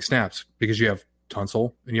he's not getting snaps, because you have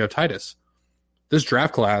Tunsil and you have Titus. This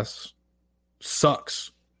draft class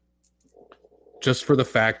sucks just for the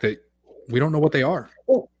fact that we don't know what they are.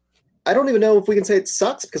 Well, I don't even know if we can say it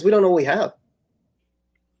sucks because we don't know what we have.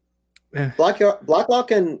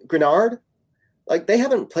 Blacklock and Grenard, like, they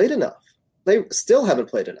haven't played enough. They still haven't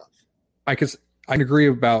played enough. I agree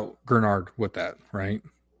about Grenard with that, right?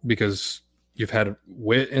 Because you've had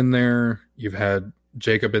Witt in there, you've had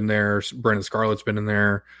Jacob in there, Brendan Scarlett's been in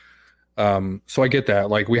there. So I get that.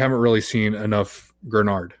 Like, we haven't really seen enough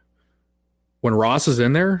Grenard. When Ross is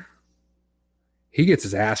in there, he gets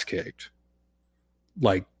his ass kicked.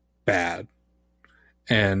 Like, bad.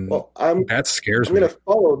 And that scares me. I'm going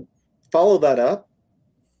to follow that up.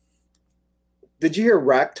 Did you hear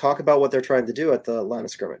Rack talk about what they're trying to do at the line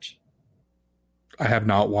of scrimmage? I have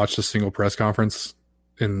not watched a single press conference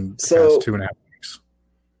in the past 2.5 weeks.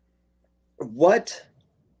 What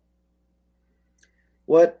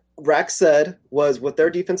Rack said was, with their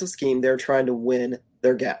defensive scheme, they're trying to win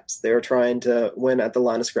their gaps. They're trying to win at the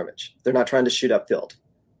line of scrimmage. They're not trying to shoot upfield.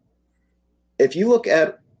 If you look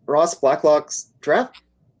at Ross Blacklock's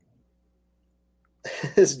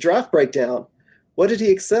his draft breakdown, what did he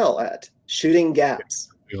excel at? Shooting gaps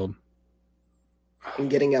Field. and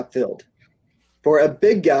getting upfield. For a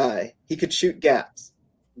big guy, he could shoot gaps.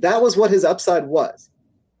 That was what his upside was.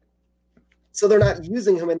 So they're not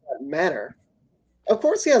using him in that manner. Of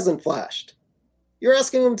course he hasn't flashed. You're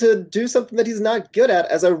asking him to do something that he's not good at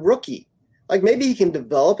as a rookie. Like, maybe he can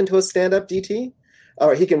develop into a stand-up DT,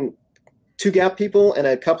 or he can two-gap people in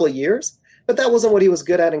a couple of years, but that wasn't what he was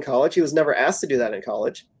good at in college. He was never asked to do that in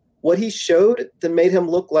college. What he showed that made him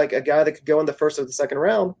look like a guy that could go in the first or the second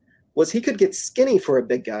round was he could get skinny for a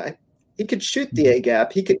big guy. He could shoot the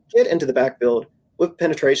A-gap. He could get into the backfield with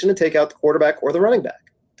penetration and take out the quarterback or the running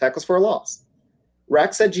back. Tackles for a loss.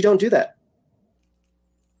 Rack said you don't do that.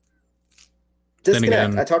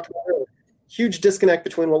 Disconnect. I talked about earlier. Huge disconnect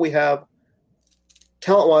between what we have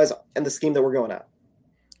talent-wise and the scheme that we're going at.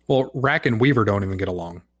 Well, Rack and Weaver don't even get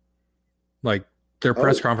along. Like, their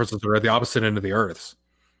press conferences are at the opposite end of the earth.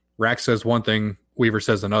 Rack says one thing, Weaver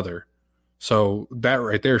says another. So that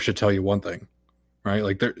right there should tell you one thing, right?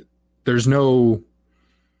 Like, there's no,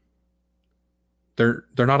 they're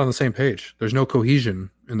not on the same page. There's no cohesion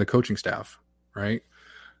in the coaching staff, right?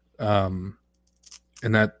 And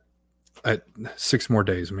that, at 6 more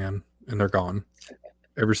days, man, and they're gone.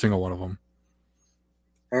 Every single one of them.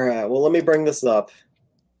 All right, well, let me bring this up.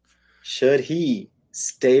 Should he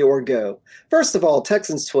stay or go? First of all,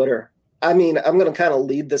 Texans Twitter. I mean, I'm going to kind of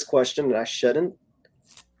lead this question, and I shouldn't.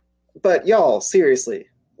 But y'all, seriously,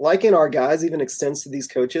 liking our guys even extends to these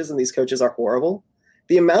coaches, and these coaches are horrible.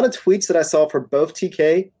 The amount of tweets that I saw for both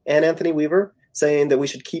TK and Anthony Weaver saying that we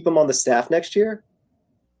should keep him on the staff next year,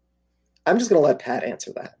 I'm just going to let Pat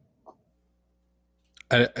answer that.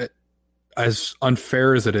 As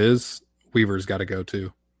unfair as it is, Weaver's got to go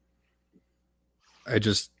too.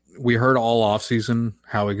 We heard all offseason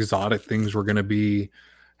how exotic things were going to be,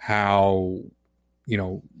 how,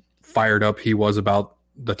 fired up he was about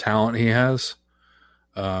the talent he has.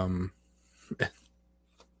 Like,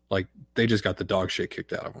 they just got the dog shit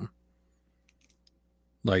kicked out of him.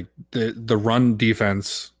 Like, the run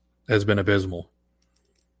defense has been abysmal.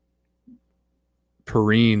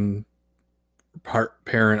 Parent,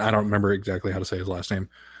 I don't remember exactly how to say his last name,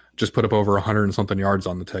 just put up over 100 and something yards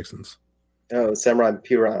on the Texans. Oh, Samaj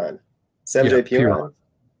Piran. Samaj Piran.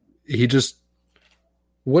 He just,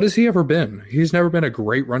 what has he ever been? He's never been a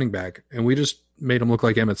great running back, and we just made him look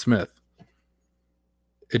like Emmitt Smith.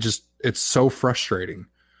 It's so frustrating.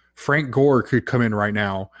 Frank Gore could come in right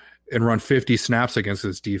now and run 50 snaps against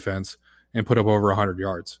this defense and put up over 100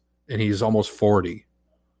 yards, and he's almost 40.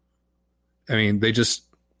 I mean, they just,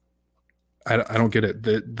 I don't get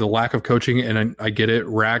it. The lack of coaching, and I get it.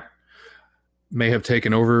 Rack may have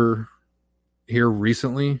taken over here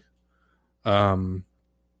recently and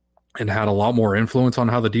had a lot more influence on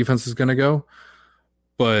how the defense is going to go.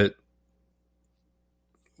 But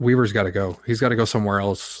Weaver's got to go. He's got to go somewhere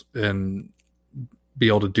else and be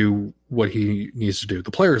able to do what he needs to do. The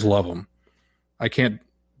players love him. I can't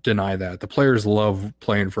deny that. The players love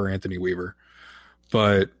playing for Anthony Weaver.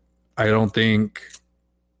 But I don't think –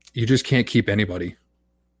 you just can't keep anybody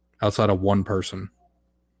outside of one person,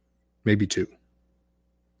 maybe two.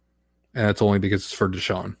 And that's only because it's for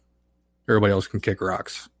Deshaun. Everybody else can kick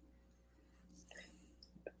rocks.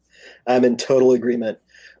 I'm in total agreement,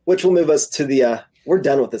 which will move us to the we're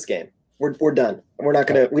done with this game. We're done.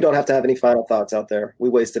 We don't have to have any final thoughts out there. We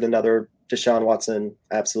wasted another Deshaun Watson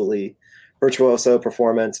absolutely virtuoso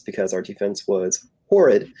performance because our defense was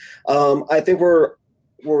horrid. I think we're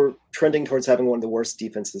trending towards having one of the worst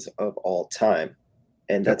defenses of all time,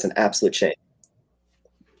 and that's an absolute shame.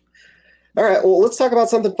 All right, well, let's talk about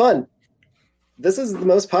something fun. This is the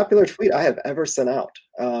most popular tweet I have ever sent out.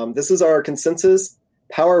 This is our consensus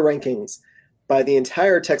power rankings by the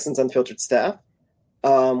entire Texans Unfiltered staff.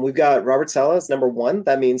 We've got Robert Saleh as number 1.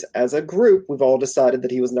 That means as a group, we've all decided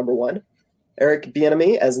that he was number 1. Eric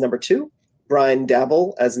Bieniemy as number 2. Brian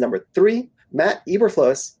Dabble as number 3. Matt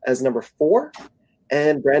Eberflus as number 4.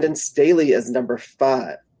 And Brandon Staley as number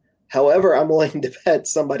 5. However, I'm willing to bet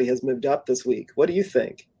somebody has moved up this week. What do you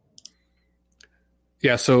think?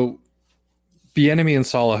 Yeah, so Bieniemy and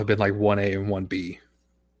Saleh have been like 1A and 1B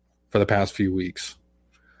for the past few weeks.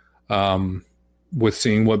 With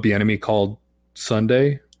seeing what Bieniemy called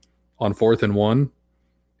Sunday on 4th and 1,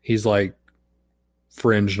 he's like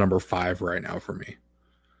fringe number 5 right now for me.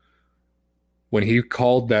 When he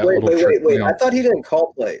called that wait. I thought he didn't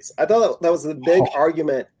call plays. I thought that was the big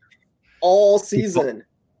argument all season.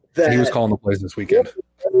 He was calling the plays this weekend.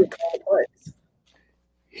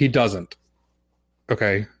 He doesn't.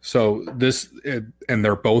 Okay, so and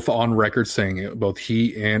they're both on record saying it. Both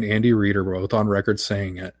he and Andy Reid are both on record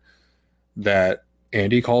saying it, that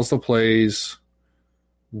Andy calls the plays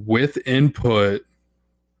with input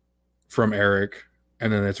from Eric,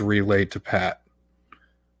 and then it's relayed to Pat.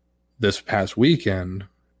 This past weekend,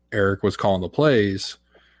 Eric was calling the plays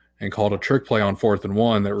and called a trick play on 4th and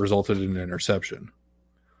 1 that resulted in an interception.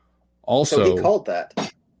 Also, so he called that.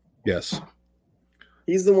 Yes.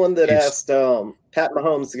 He's the one that asked Pat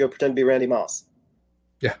Mahomes to go pretend to be Randy Moss.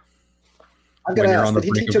 Yeah. I've got to ask, did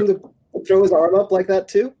he teach him to throw his arm up like that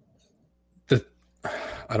too?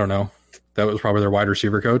 I don't know. That was probably their wide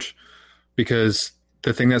receiver coach. Because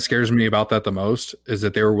the thing that scares me about that the most is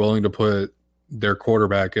that they were willing to put their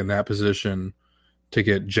quarterback in that position to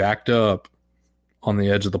get jacked up on the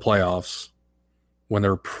edge of the playoffs when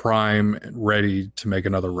they're prime and ready to make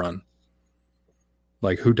another run.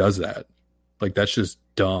 Like, who does that? Like, that's just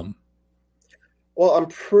dumb. Well, I'm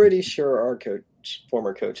pretty sure our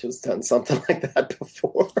former coach has done something like that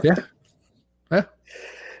before. Yeah.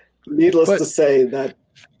 Needless to say,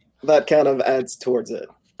 that kind of adds towards it.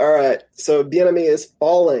 All right, so Bieniemy is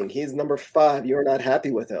falling. He's number 5. You're not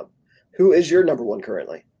happy with him. Who is your number 1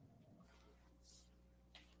 currently?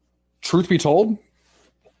 Truth be told,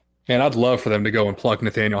 man, I'd love for them to go and pluck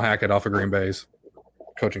Nathaniel Hackett off of Green Bay's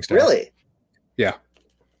coaching staff. Really? Yeah.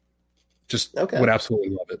 Just would absolutely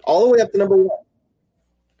love it. All the way up to number 1.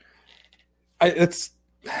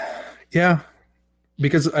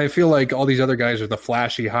 Because I feel like all these other guys are the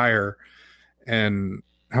flashy hire, and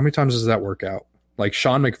how many times does that work out? Like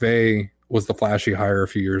Sean McVay was the flashy hire a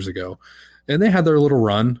few years ago, and they had their little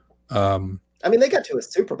run. I mean, they got to a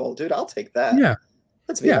Super Bowl, dude. I'll take that. Yeah.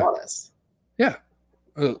 Let's be honest. Yeah.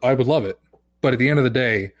 I would love it. But at the end of the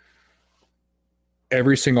day,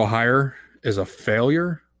 every single hire is a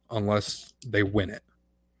failure unless they win it,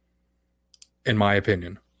 in my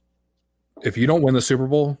opinion. If you don't win the Super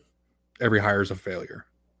Bowl, every hire is a failure.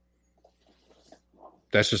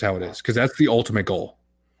 That's just how it is, because that's the ultimate goal,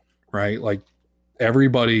 right? Like,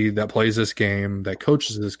 everybody that plays this game, that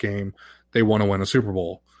coaches this game, they want to win a Super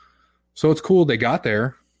Bowl. So it's cool they got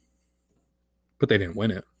there, but they didn't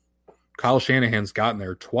win it. Kyle Shanahan's gotten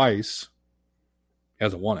there twice. He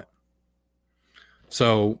hasn't won it.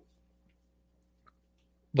 So,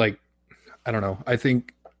 like, I don't know. I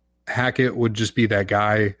think Hackett would just be that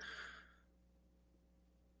guy.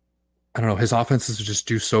 I don't know. His offenses just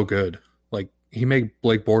do so good. Like, he made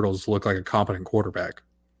Blake Bortles look like a competent quarterback.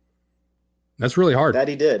 That's really hard. That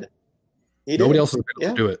he did. Nobody else has been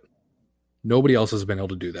able to do it. Nobody else has been able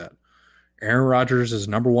to do that. Aaron Rodgers is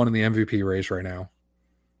number 1 in the MVP race right now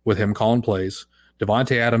with him calling plays.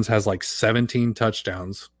 Devontae Adams has like 17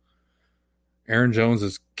 touchdowns. Aaron Jones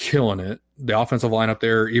is killing it. The offensive line up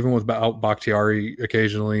there, even without Bakhtiari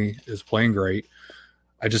occasionally, is playing great.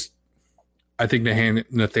 I think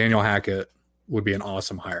Nathaniel Hackett would be an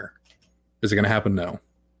awesome hire. Is it going to happen? No.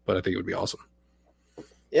 But I think it would be awesome.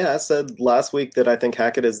 Yeah, I said last week that I think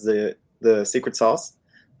Hackett is the secret sauce.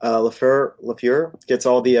 LaFleur gets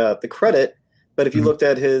all the credit, but if you looked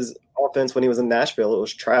at his offense when he was in Nashville, it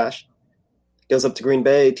was trash. Goes up to Green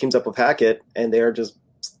Bay, teams up with Hackett, and they're just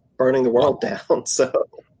burning the world down. So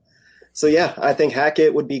yeah, I think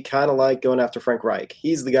Hackett would be kind of like going after Frank Reich.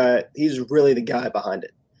 He's the guy. He's really the guy behind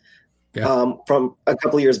it. Yeah. From a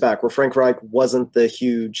couple of years back, where Frank Reich wasn't the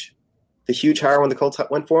huge hire when the Colts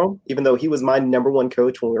went for him, even though he was my number 1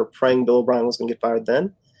 coach when we were praying Bill O'Brien was going to get fired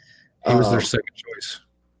then. He was their second choice.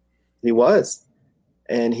 He was.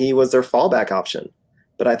 And he was their fallback option.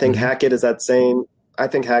 But I think Hackett is that same – I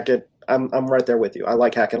think Hackett – I'm right there with you. I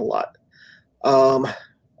like Hackett a lot.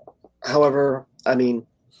 However, I mean,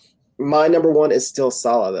 my number 1 is still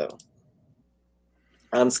Saleh, though.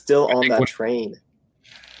 I'm still on that train.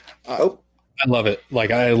 I love it.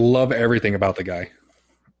 Like, I love everything about the guy.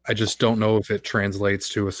 I just don't know if it translates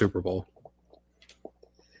to a Super Bowl.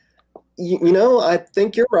 You know, I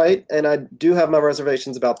think you're right, and I do have my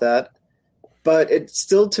reservations about that. But it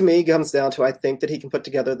still, to me, comes down to I think that he can put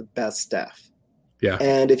together the best staff. Yeah.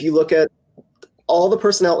 And if you look at all the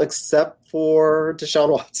personnel except for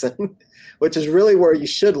Deshaun Watson, which is really where you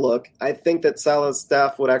should look, I think that Saleh's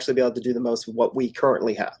staff would actually be able to do the most of what we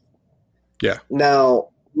currently have. Yeah. Now,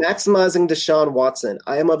 maximizing Deshaun Watson,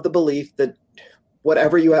 I am of the belief that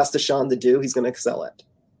whatever you ask Deshaun to do, he's going to excel at.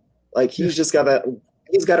 Like, he's just got that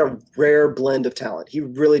he's got a rare blend of talent. He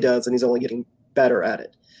really does, and he's only getting better at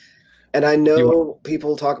it. And I know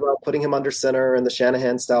people talk about putting him under center and the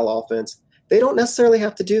Shanahan-style offense. They don't necessarily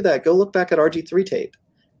have to do that. Go look back at RG3 tape.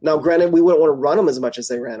 Now, granted, we wouldn't want to run them as much as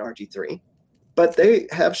they ran RG3, but they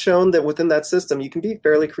have shown that within that system, you can be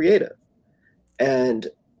fairly creative and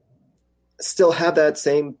still have that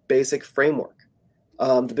same basic framework.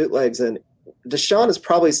 The bootlegs, and Deshaun is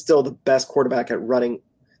probably still the best quarterback at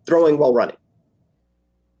throwing while running.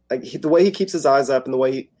 Like the way he keeps his eyes up and the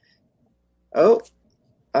way I'm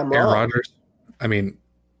wrong. Aaron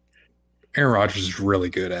Rodgers is really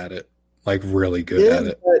good at it. Like really good at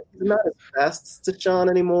it. But he's not as fast as Deshaun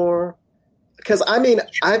anymore. Because I've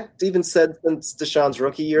even said since Deshaun's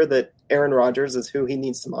rookie year that Aaron Rodgers is who he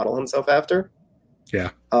needs to model himself after.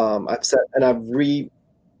 Yeah. I've said, and I've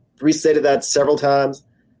restated that several times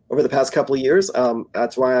over the past couple of years.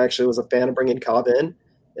 That's why I actually was a fan of bringing Cobb in,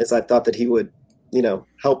 is I thought that he would,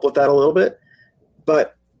 help with that a little bit.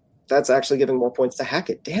 But that's actually giving more points to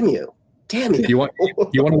Hackett. Damn you. You want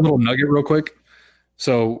a little nugget real quick?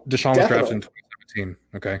 So Deshaun was drafted in 2017.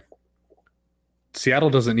 Okay. Seattle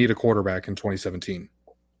doesn't need a quarterback in 2017.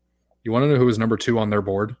 You want to know who was number 2 on their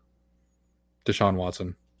board? Deshaun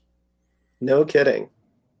Watson. No kidding.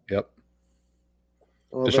 Yep.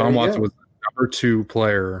 Well, Deshaun Watson was the number 2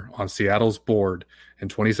 player on Seattle's board in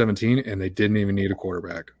 2017, and they didn't even need a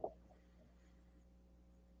quarterback.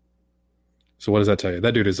 So what does that tell you?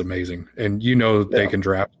 That dude is amazing. And they can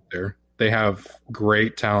draft there. They have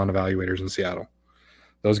great talent evaluators in Seattle.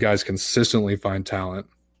 Those guys consistently find talent,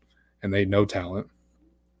 and they know talent.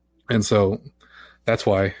 And so that's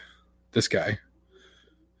why this guy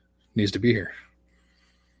needs to be here.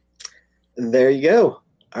 There you go.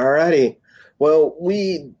 All righty. Well,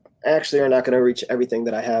 we actually are not going to reach everything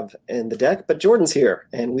that I have in the deck, but Jordan's here,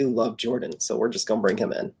 and we love Jordan, so we're just going to bring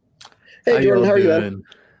him in. Hey, Jordan, how are you, man?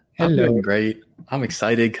 I'm doing great. I'm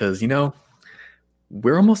excited because,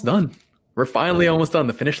 we're almost done. We're finally almost done.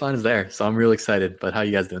 The finish line is there, so I'm really excited. But how are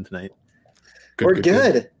you guys doing tonight? We're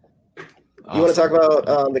good. Awesome. You want to talk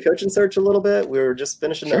about the coaching search a little bit? We were just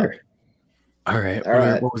finishing up. All right.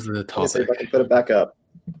 What was the topic? Let's see if I can put it back up.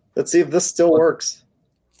 Let's see if this still works.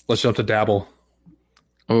 Let's jump to Dabble.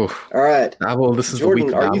 Oh, all right. Dabble, this is Jordan,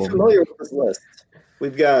 the week are you familiar with this list?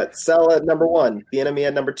 We've got Salah at number 1, Bieniemy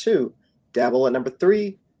at number 2, Dabble at number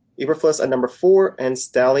 3, Eberflus at number 4, and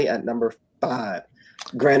Staley at number 5.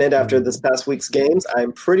 Granted, after this past week's games,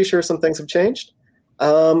 I'm pretty sure some things have changed.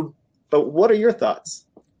 But what are your thoughts?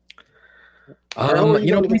 My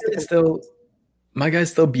guy's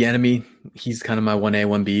still Bieniemy. He's kind of my 1A,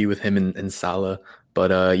 1B with him and Salah.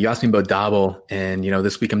 But you asked me about Dabble, and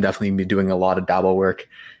this week I'm definitely going to be doing a lot of Dabble work.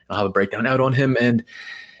 I'll have a breakdown out on him, and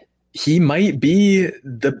he might be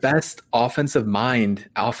the best offensive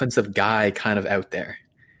guy kind of out there.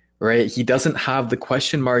 Right, he doesn't have the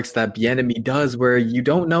question marks that Bieniemy does, where you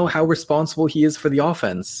don't know how responsible he is for the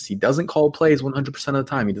offense. He doesn't call plays 100% of the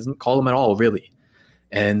time. He doesn't call them at all, really.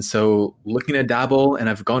 And so, looking at Dabble, and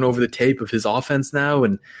I've gone over the tape of his offense now,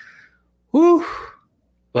 and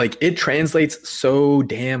it translates so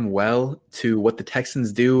damn well to what the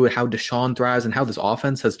Texans do, how Deshaun thrives, and how this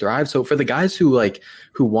offense has thrived. So, for the guys who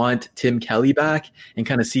want Tim Kelly back and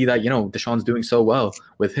kind of see that Deshaun's doing so well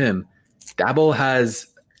with him, Dabble has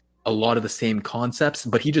a lot of the same concepts,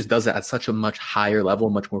 but he just does it at such a much higher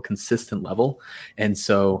level, much more consistent level. And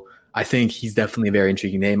so I think he's definitely a very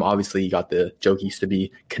intriguing name. Obviously, you got the Joke used to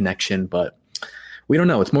be connection, but we don't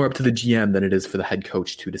know. It's more up to the GM than it is for the head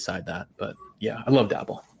coach to decide that. But yeah, I love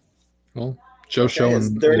Dabble. Well, Joe's showing.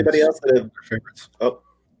 Is there anybody else that favorites?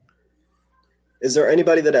 Is there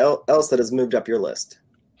anybody else that has moved up your list?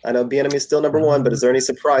 I know Bieniemy is still number 1, but is there any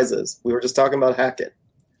surprises? We were just talking about Hackett.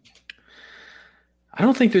 I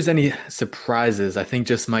don't think there's any surprises. I think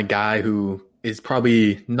just my guy who is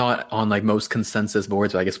probably not on most consensus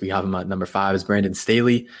boards, but I guess we have him at number 5, is Brandon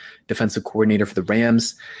Staley, defensive coordinator for the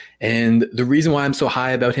Rams. And the reason why I'm so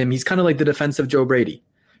high about him, he's kind of like the defensive Joe Brady,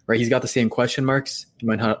 right? He's got the same question marks. He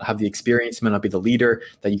might not have the experience. He might not be the leader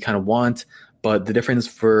that you kind of want. But the difference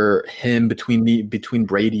for him between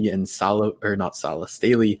Brady and Staley,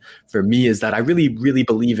 for me, is that I really, really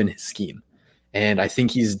believe in his scheme. And I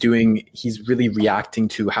think he's really reacting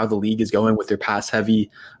to how the league is going with their pass-heavy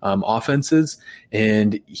offenses.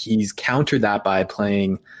 And he's countered that by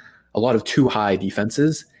playing a lot of too high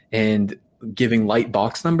defenses and giving light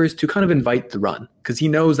box numbers to kind of invite the run, because he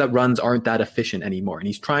knows that runs aren't that efficient anymore. And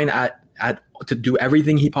he's trying to do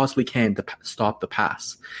everything he possibly can to stop the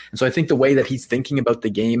pass. And so I think the way that he's thinking about the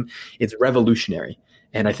game is revolutionary.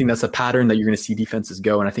 And I think that's a pattern that you're going to see defenses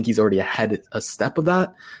go. And I think he's already ahead a step of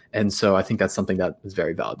that. And so I think that's something that is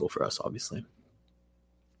very valuable for us, obviously.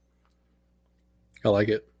 I like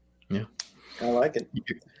it. I like it.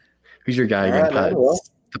 Who's your guy All again, right, Pat? well.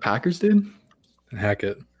 The Packers, dude?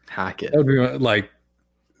 Hackett. Hackett. That would be like,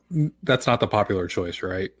 that's not the popular choice,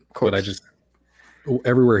 right? But I just,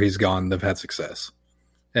 everywhere he's gone, they've had success.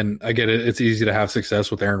 And I get it. It's easy to have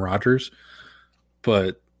success with Aaron Rodgers,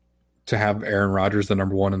 but to have Aaron Rodgers the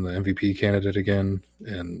number one and the MVP candidate again,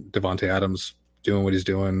 and Devontae Adams doing what he's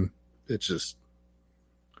doing, it's just,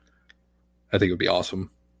 I think it would be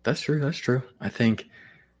awesome. That's true. That's true. I think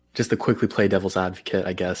just to quickly play devil's advocate,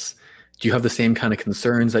 I guess, do you have the same kind of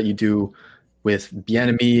concerns that you do with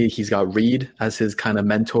Bieniemy? He's got Reed as his kind of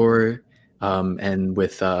mentor, and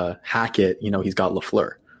with Hackett, he's got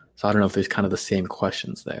LaFleur. So I don't know if there's kind of the same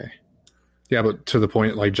questions there. Yeah, but to the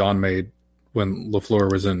point like John made, when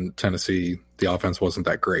LaFleur was in Tennessee, the offense wasn't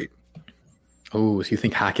that great. Oh, so you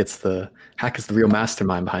think Hackett's the real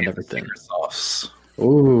mastermind behind everything? Sauce.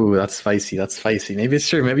 Oh, that's spicy. That's spicy. Maybe it's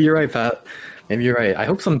true. Maybe you're right, Pat. Maybe you're right. I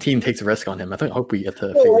hope some team takes a risk on him. I hope we get to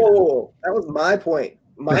figure it out. Whoa, that was my point.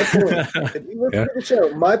 My point. If you listen to the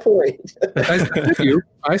show, my point.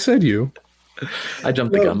 I said you. I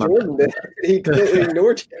jumped the gun. Jordan did. He completely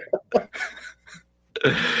ignored you.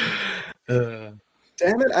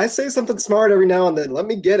 Damn it! I say something smart every now and then. Let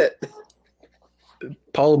me get it.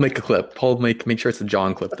 Paul will make a clip. Paul will make sure it's a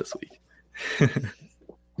John clip this week.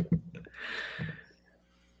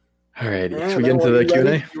 All right. Should we get into the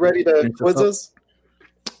Q&A? You ready to quiz us?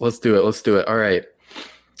 Let's do it. All right.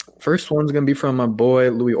 First one's going to be from my boy,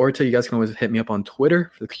 Louis Orta. You guys can always hit me up on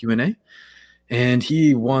Twitter for the Q&A. And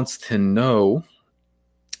he wants to know,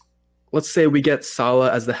 let's say we get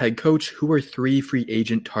Saleh as the head coach. Who are 3 free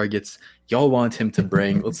agent targets y'all want him to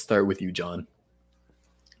bring? Let's start with you, John.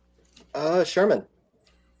 Sherman.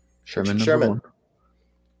 Sherman. One.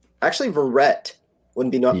 Actually, Verrett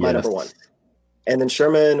wouldn't be my number one. And then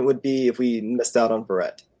Sherman would be if we missed out on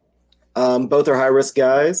Verrett. Both are high-risk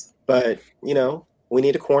guys, but, we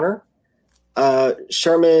need a corner.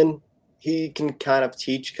 Sherman, he can kind of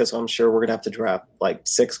teach because I'm sure we're going to have to draft like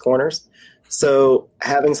 6 corners. So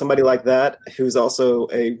having somebody like that who's also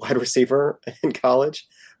a wide receiver in college,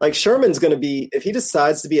 like Sherman's going to be, if he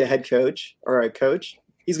decides to be a head coach or a coach,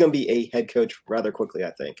 he's going to be a head coach rather quickly,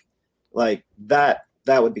 I think. Like that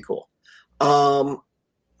would be cool.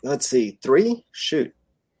 Let's see, 3? Shoot.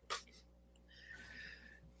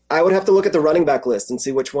 I would have to look at the running back list and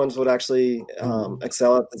see which ones would actually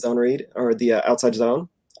excel at the zone read or the outside zone,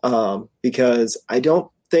 because I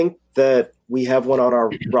don't think that we have one on our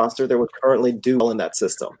roster that would currently do well in that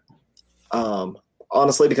system.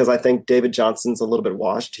 Honestly, because I think David Johnson's a little bit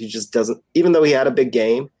washed. He just doesn't – even though he had a big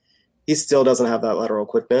game, he still doesn't have that lateral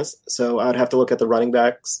quickness. So I'd have to look at the running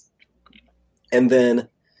backs. And then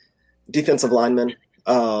defensive linemen.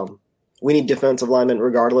 We need defensive linemen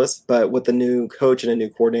regardless, but with the new coach and a new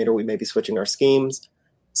coordinator, we may be switching our schemes.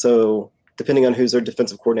 So depending on who's their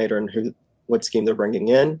defensive coordinator and what scheme they're bringing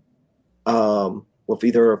in, with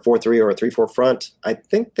either a 4-3 or a 3-4 front. I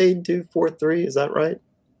think they do 4-3. Is that right?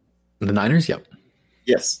 The Niners, yep.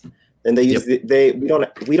 Yes, and they use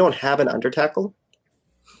we don't have an under tackle.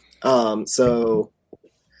 So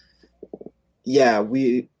yeah,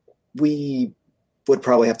 we would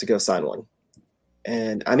probably have to go sign one.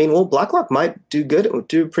 And I mean, Blacklock might do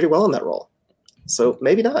pretty well in that role. So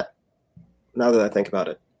maybe not, now that I think about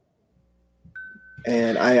it.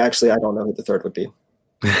 And I don't know who the third would be.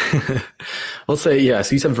 Let's say, yeah,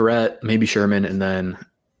 so you said Verrett, maybe Sherman, and then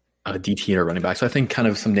a DT or running back. So I think kind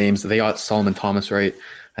of some names. They got Solomon Thomas, right?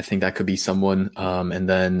 I think that could be someone. And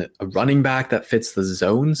then a running back that fits the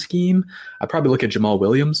zone scheme. I'd probably look at Jamal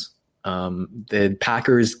Williams. The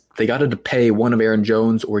Packers, they got to pay one of Aaron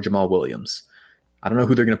Jones or Jamal Williams. I don't know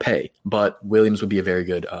who they're going to pay, but Williams would be a very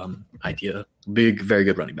good idea. Very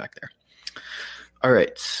good running back there. All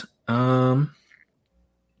right.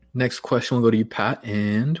 Next question will go to you, Pat,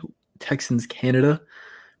 and Texans Canada.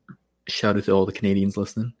 Shout out to all the Canadians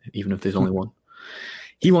listening, even if there's only one.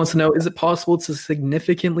 He wants to know, is it possible to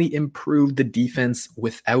significantly improve the defense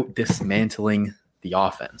without dismantling the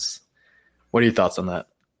offense? What are your thoughts on that?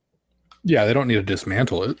 Yeah, they don't need to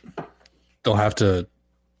dismantle it. They'll have to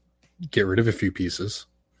get rid of a few pieces,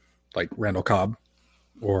 like Randall Cobb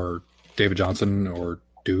or David Johnson or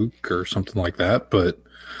Duke or something like that. But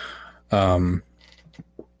I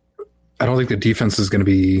don't think the defense is going to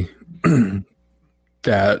be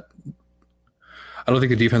that. I don't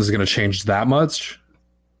think the defense is going to change that much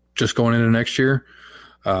just going into next year.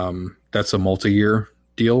 That's a multi-year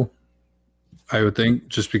deal, I would think,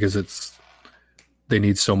 just because they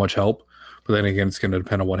need so much help. But then again, it's going to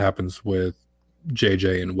depend on what happens with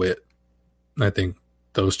JJ and Witt. I think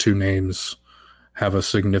those two names have a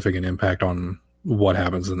significant impact on what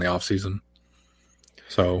happens in the offseason.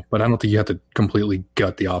 So, but I don't think you have to completely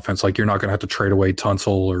gut the offense. Like, you're not going to have to trade away Tunsil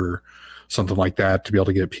or something like that to be able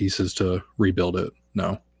to get pieces to rebuild it.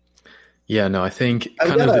 No. Yeah, no, I think I've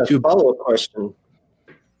kind of got the a two. follow-up question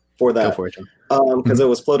for that. Go for it, John. Because it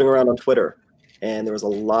was floating around on Twitter, and there was a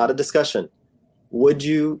lot of discussion. Would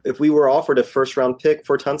you, if we were offered a first-round pick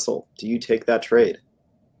for Tunsil, do you take that trade?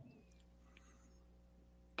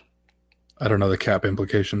 I don't know the cap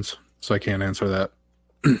implications, so I can't answer that.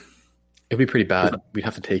 It'd be pretty bad. We'd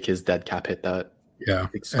have to take his dead cap hit that. Yeah,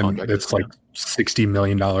 Big and contract it's is like $60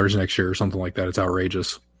 million next year or something like that. It's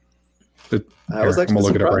outrageous. I was actually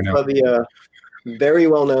look it up right surprised now. by the very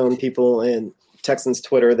well-known people in Texans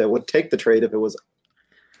Twitter that would take the trade if it was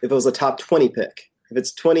a top 20 pick. If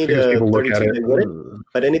it's 20 Because to people look 32, at it. they wouldn't.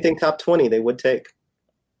 But anything top 20, they would take.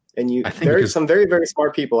 And I think because some very, very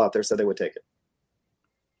smart people out there said they would take it.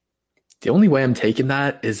 the only way I'm taking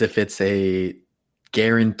that is if it's a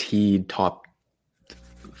guaranteed top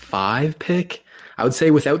 5 pick. I would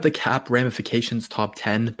say without the cap ramifications, top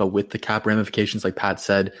 10, but with the cap ramifications, like Pat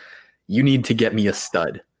said, you need to get me a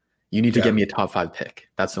stud. You need to get me a top 5 pick.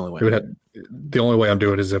 That's the only way. The only way I'm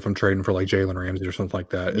doing it is if I'm trading for like Jalen Ramsey or something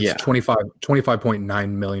like that. It's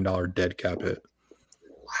 $25.9 million dead cap hit.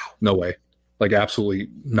 Wow. No way. Like, absolutely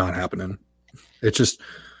not happening. It's just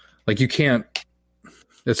like, you can't,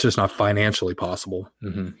 it's just not financially possible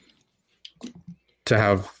to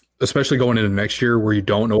have, especially going into next year where you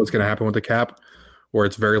don't know what's going to happen with the cap, where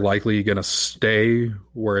it's very likely going to stay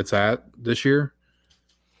where it's at this year,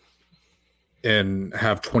 and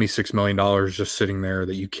have $26 million just sitting there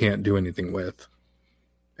that you can't do anything with,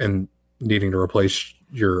 and needing to replace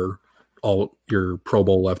your Pro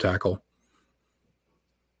Bowl left tackle.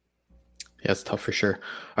 Yeah, it's tough for sure.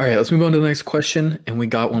 All right, let's move on to the next question. And we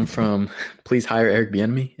got one from Please Hire Eric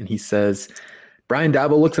Bieniemy. And he says, Brian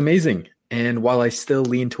Daboll looks amazing. And while I still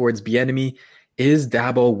lean towards Bieniemy, is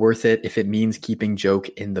Daboll worth it if it means keeping Joke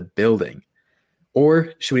in the building?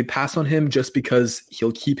 Or should we pass on him just because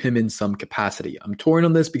he'll keep him in some capacity? I'm torn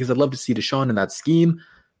on this because I'd love to see Deshaun in that scheme,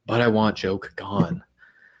 but I want Joke gone.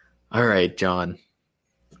 All right, John.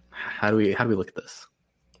 How do we look at this?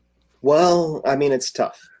 Well, I mean, it's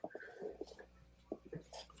tough.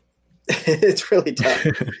 It's really tough.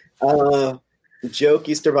 Joke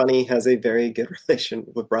Easter Bunny has a very good relation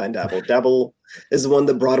with Brian Daboll. Daboll is the one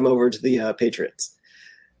that brought him over to the Patriots.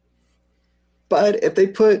 But if they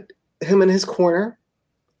put him in his corner,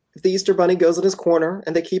 if the Easter Bunny goes in his corner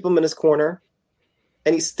and they keep him in his corner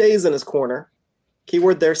and he stays in his corner,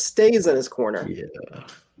 keyword there, stays in his corner,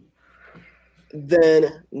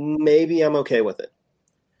 then maybe I'm okay with it.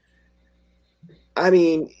 I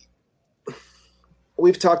mean,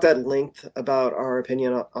 we've talked at length about our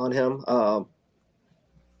opinion on him.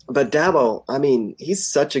 But Daboll, I mean, he's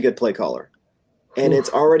such a good play caller. And it's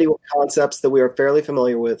already with concepts that we are fairly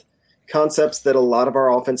familiar with, concepts that a lot of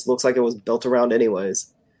our offense looks like it was built around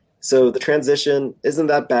anyways. So the transition isn't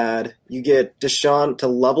that bad. You get Deshaun to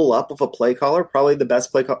level up with a play caller, probably the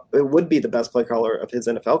best play caller. It would be the best play caller of his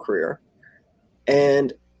NFL career.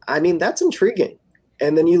 And, I mean, that's intriguing.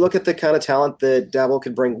 And then you look at the kind of talent that Daboll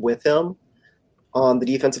could bring with him on the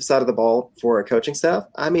defensive side of the ball for a coaching staff.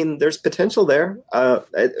 I mean, there's potential there. I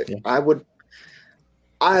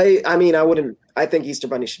think Easter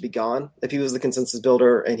Bunny should be gone. If he was the consensus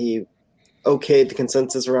builder and he okayed the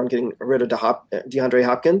consensus around getting rid of DeAndre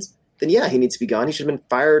Hopkins, then yeah, he needs to be gone. He should have been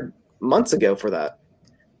fired months ago for that.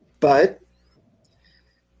 But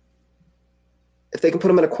if they can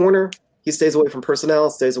put him in a corner, he stays away from personnel,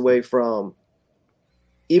 stays away from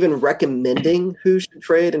even recommending who should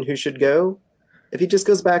trade and who should go. If he just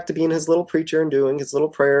goes back to being his little preacher and doing his little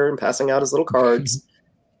prayer and passing out his little cards,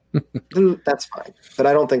 then that's fine. But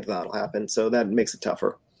I don't think that'll happen, so that makes it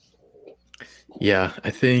tougher. Yeah, I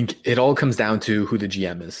think it all comes down to who the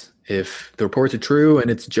GM is. If the reports are true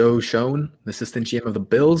and it's Joe Schoen, the assistant GM of the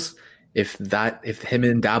Bills, if him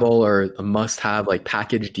and Daboll are a must-have like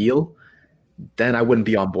package deal, then I wouldn't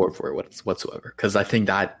be on board for it whatsoever, because I think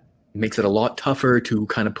that makes it a lot tougher to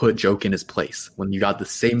kind of put Joke in his place when you got the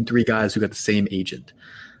same 3 guys who got the same agent.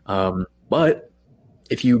 But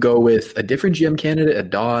if you go with a different GM candidate, a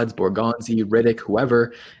Dodds, Borgonzi, Riddick,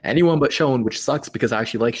 whoever, anyone but Schoen, which sucks because I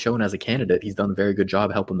actually like Schoen as a candidate. He's done a very good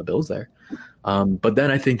job helping the Bills there. But then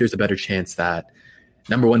I think there's a better chance that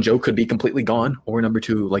number 1, Joe could be completely gone, or number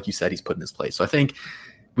 2, like you said, he's put in his place. So I think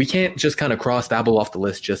we can't just kind of cross Daboll off the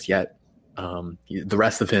list just yet. The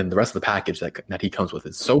rest of the package that he comes with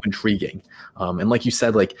is so intriguing. And like you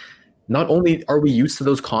said, like, not only are we used to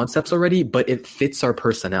those concepts already, but it fits our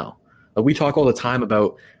personnel. Like, we talk all the time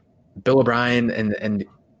about Bill O'Brien and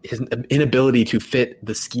his inability to fit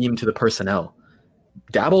the scheme to the personnel.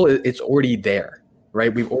 Daboll, it's already there.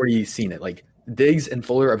 right? We've already seen it. Like Diggs and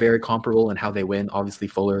Fuller are very comparable in how they win. Obviously,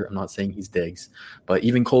 Fuller, I'm not saying he's Diggs, but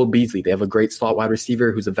even Cole Beasley, they have a great slot wide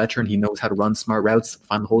receiver who's a veteran. He knows how to run smart routes,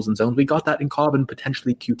 find the holes in zones. We got that in Cobb and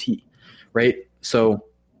potentially QT, right? So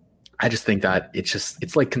I just think that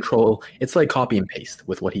it's like control. It's like copy and paste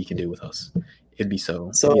with what he can do with us. It'd be so.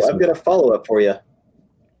 So I've got a follow-up for you.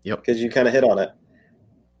 Yep. Because you kind of hit on it.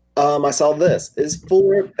 I saw this. Is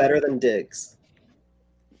Fuller better than Diggs?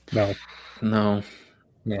 No.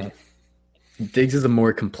 Diggs is a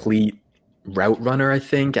more complete route runner, I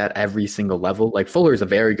think, at every single level. Like Fuller is a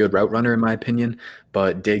very good route runner in my opinion,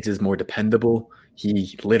 but Diggs is more dependable.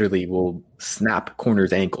 He literally will snap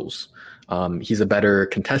corners' ankles. He's a better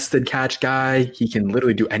contested catch guy. He can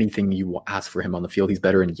literally do anything you ask for him on the field. He's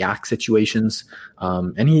better in yak situations,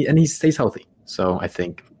 and he stays healthy. So I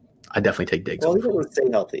think I definitely take Diggs. Well, he doesn't stay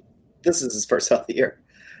healthy. This is his first healthy year.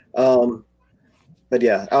 But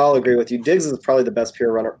yeah, I'll agree with you. Diggs is probably the best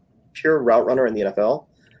pure route runner in the NFL,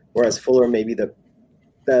 whereas Fuller may be the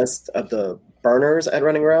best of the burners at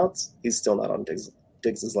running routes. He's still not on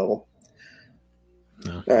Diggs's level.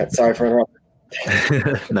 No. All right, sorry for interrupting.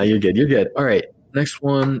 No, you're good. You're good. All right. Next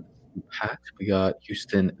one, Pat. We got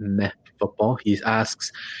Houston Meh Football. He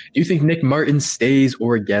asks, do you think Nick Martin stays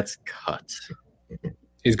or gets cut?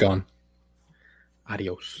 He's gone.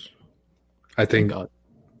 Adios. I think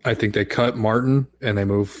they cut Martin and they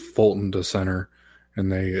move Fulton to center and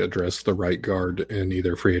they address the right guard in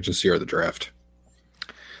either free agency or the draft.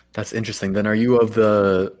 That's interesting. Then are you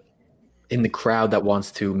in the crowd that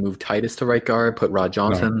wants to move Titus to right guard, put Rod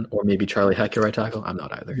Johnson or maybe Charlie Heck at right tackle? I'm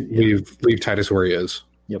not either. Leave Titus where he is.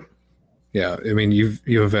 Yep. Yeah, I mean you've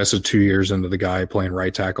invested 2 years into the guy playing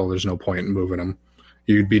right tackle. There's no point in moving him.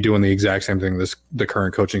 You'd be doing the exact same thing the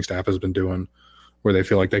current coaching staff has been doing, where they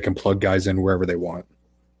feel like they can plug guys in wherever they want.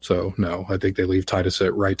 So no, I think they leave Titus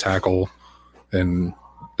at right tackle, and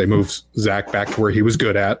they move Zach back to where he was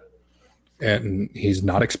good at, and he's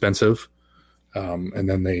not expensive. And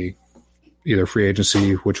then they either free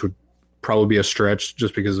agency, which would probably be a stretch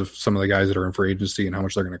just because of some of the guys that are in free agency and how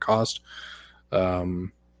much they're going to cost.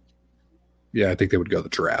 Yeah, I think they would go the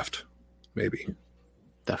draft, maybe.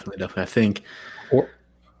 Definitely. I think,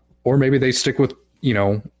 or maybe they stick with,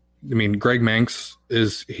 Greg Manx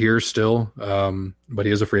is here still, but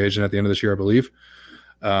he is a free agent at the end of this year, I believe.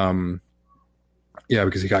 Yeah,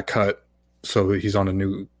 because he got cut, so he's on a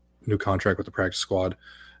new contract with the practice squad.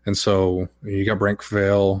 And so you got Brent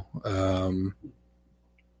Vale.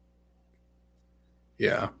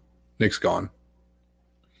 Yeah, Nick's gone.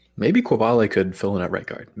 Maybe Quavale could fill in at right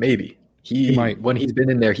guard. Maybe. He might. When he's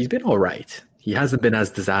been in there, he's been all right. He hasn't been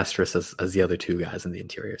as disastrous as the other two guys in the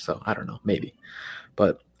interior. So I don't know, maybe.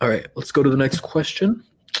 But all right, let's go to the next question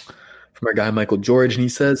from our guy Michael George. And he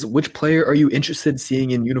says, which player are you interested in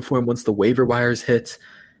seeing in uniform once the waiver wires hit?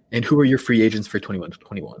 And who are your free agents for 21?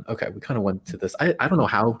 Okay, we kind of went to this. I don't know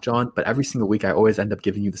how, John, but every single week I always end up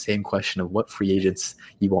giving you the same question of what free agents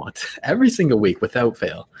you want. Every single week without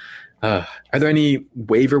fail. Are there any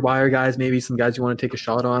waiver wire guys, maybe some guys you want to take a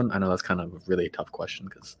shot on? I know that's kind of a really tough question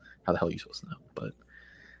because how the hell are you supposed to know? But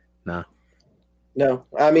nah. No,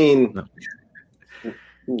 I mean, no.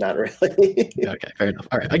 Not really. Okay, fair enough.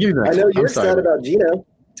 All right, I'll give you the next I know one. you're sad about Gino.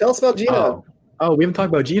 Tell us about Gino. Oh, we haven't talked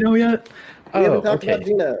about Gino yet? We haven't talked about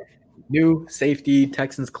Gino. New safety,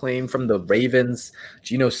 Texans claim from the Ravens.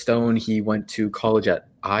 Geno Stone, he went to college at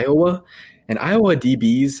Iowa. And Iowa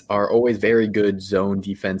DBs are always very good zone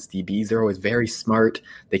defense DBs. They're always very smart.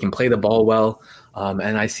 They can play the ball well.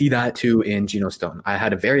 And I see that too in Geno Stone. I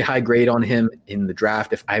had a very high grade on him in the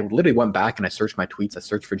draft. If I literally went back and I searched my tweets, I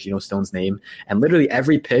searched for Geno Stone's name. And literally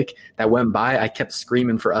every pick that went by, I kept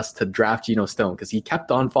screaming for us to draft Geno Stone because he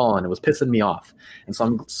kept on falling. It was pissing me off. And so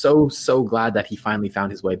I'm so glad that he finally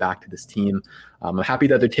found his way back to this team. I'm happy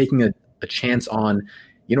that they're taking a chance on,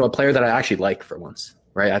 a player that I actually like for once.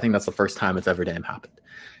 Right, I think that's the first time it's ever damn happened,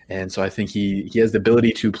 and so I think he has the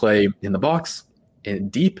ability to play in the box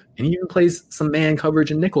and deep, and he even plays some man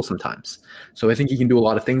coverage and nickel sometimes. So I think he can do a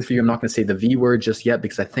lot of things for you. I'm not going to say the V word just yet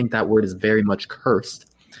because I think that word is very much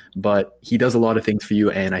cursed, but he does a lot of things for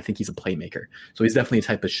you, and I think he's a playmaker. So he's definitely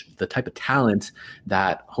the type of talent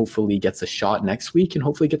that hopefully gets a shot next week and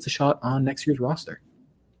hopefully gets a shot on next year's roster.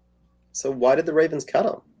 So why did the Ravens cut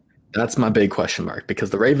him? That's my big question mark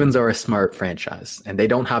because the Ravens are a smart franchise and they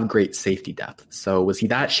don't have great safety depth. So was he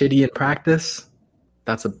that shitty in practice?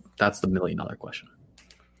 That's the $1 million question.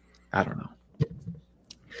 I don't know.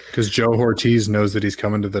 Because Joe Ortiz knows that he's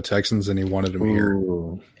coming to the Texans and he wanted him here.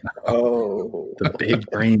 Oh, the big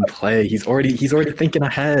brain play. He's already thinking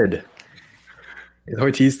ahead. Is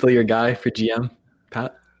Ortiz still your guy for GM,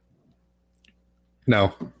 Pat?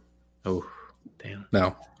 No. Oh, Damn.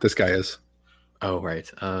 No, this guy is. Oh, right.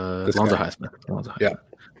 This Alonzo guy. Highsmith. Alonzo Highsmith. Yeah.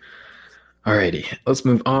 Alrighty, let's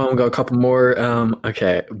move on. We got a couple more.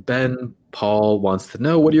 Okay, Ben Paul wants to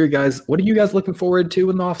know what are you guys looking forward to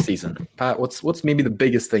in the off season? Pat, what's maybe the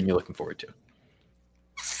biggest thing you're looking forward to?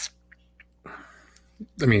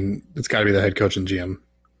 I mean, it's got to be the head coach and GM.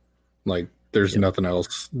 Like, there's nothing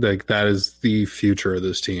else. Like, that is the future of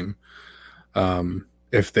this team.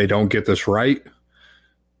 If they don't get this right,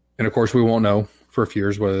 and of course we won't know for a few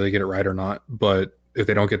years whether they get it right or not, but if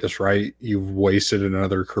they don't get this right, you've wasted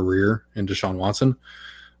another career in Deshaun Watson.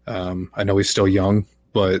 I know he's still young,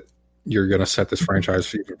 but you're going to set this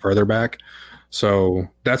franchise even further back. So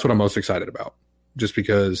that's what I'm most excited about, just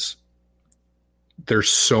because there's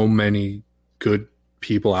so many good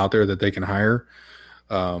people out there that they can hire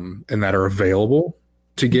and that are available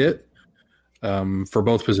to get for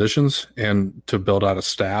both positions and to build out a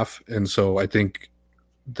staff. And so I think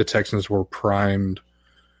the Texans were primed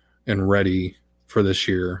and ready for this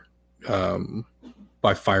year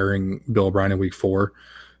by firing Bill O'Brien in week 4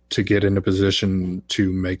 to get into position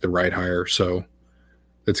to make the right hire. So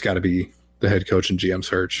it's got to be the head coach and GM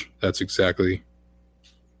search. That's exactly,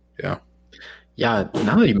 yeah. Yeah,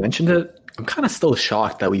 now that you mentioned it, I'm kind of still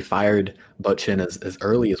shocked that we fired Butchin as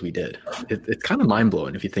early as we did. It's kind of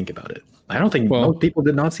mind-blowing if you think about it. I don't think most people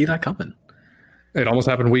did not see that coming. It almost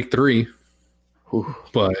happened week 3, Ooh.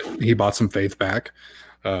 but he bought some faith back.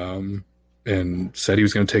 And said he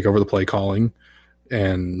was going to take over the play calling,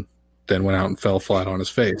 and then went out and fell flat on his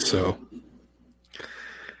face. So,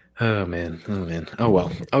 oh man. Oh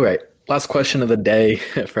well. All right. Last question of the day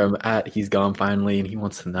from @He's Gone Finally, and he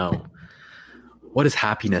wants to know, what is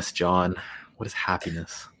happiness, John? What is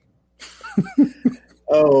happiness?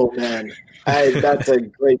 Oh man, that's a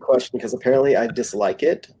great question because apparently I dislike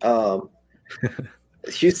it.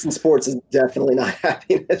 Houston sports is definitely not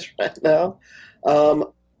happiness right now.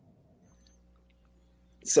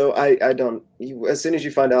 So I don't. As soon as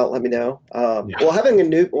you find out, let me know. Well, having a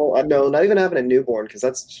no, not even having a newborn because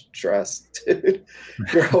that's stress, dude.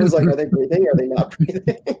 You're always like, are they breathing? Are they not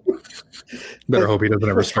breathing? Better hope he doesn't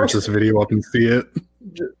ever search this video up and see it.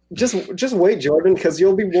 Just wait, Jordan, because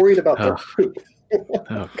you'll be worried about the poop.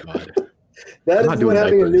 Oh God, that is what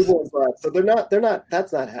having a newborn's like. So they're not.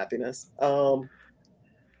 That's not happiness.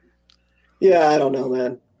 Yeah, I don't know,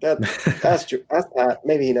 man. That's true. That's Pat.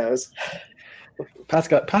 Maybe he knows.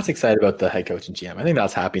 Pat's excited about the head coach and GM. I think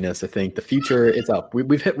that's happiness. I think the future is up.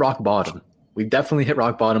 We've hit rock bottom. We've definitely hit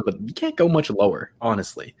rock bottom, but you can't go much lower,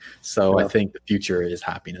 honestly. So I think the future is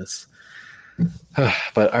happiness.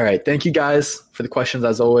 But all right, thank you guys for the questions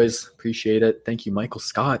as always. Appreciate it. Thank you, Michael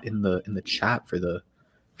Scott, in the chat for the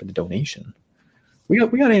donation. We got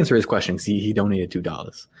to answer his question. See, he donated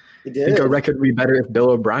 $2. He did. Think our record would be better if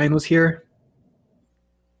Bill O'Brien was here?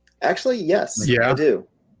 Actually, yes. Yeah. I do.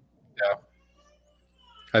 Yeah.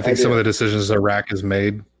 I think some of the decisions Iraq has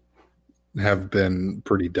made have been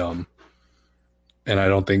pretty dumb. And I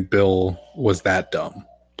don't think Bill was that dumb.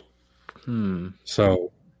 So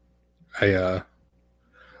what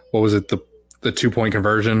was it? The 2-point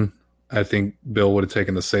conversion? I think Bill would have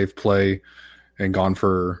taken the safe play and gone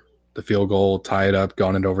for the field goal, tie it up,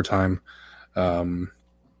 gone into overtime. I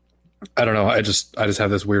don't know. I just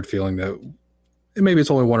have this weird feeling that maybe it's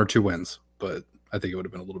only 1 or 2 wins, but I think it would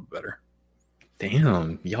have been a little bit better.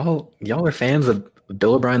 Damn, y'all are fans of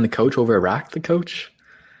Bill O'Brien, the coach, over Iraq, the coach?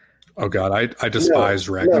 Oh God, I despise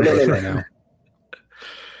Iraq right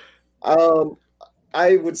now.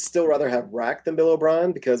 I would still rather have Rack than Bill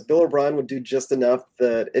O'Brien because Bill O'Brien would do just enough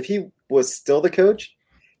that if he was still the coach,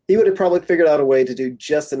 he would have probably figured out a way to do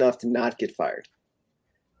just enough to not get fired.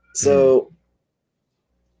 So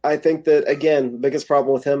I think that, again, the biggest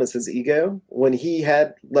problem with him is his ego. When he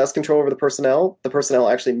had less control over the personnel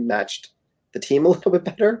actually matched the team a little bit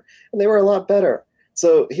better, and they were a lot better.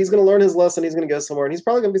 So he's going to learn his lesson. He's going to go somewhere, and he's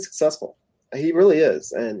probably going to be successful. He really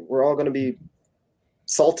is, and we're all going to be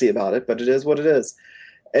salty about it, but it is what it is.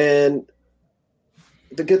 And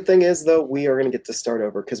the good thing is, though, we are going to get to start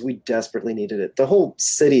over because we desperately needed it. The whole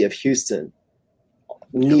city of Houston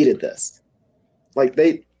needed this.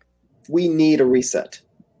 We need a reset.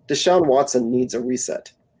 Deshaun Watson needs a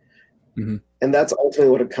reset. Mm-hmm. And that's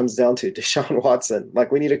ultimately what it comes down to, Deshaun Watson.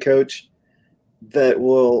 We need a coach that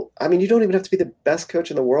will – I mean, you don't even have to be the best coach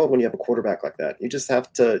in the world when you have a quarterback like that. You just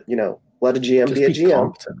have to, let a GM be a GM.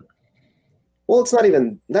 Competent. Well, it's not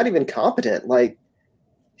even competent.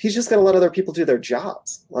 He's just going to let other people do their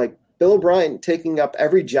jobs. Bill O'Brien taking up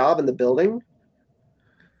every job in the building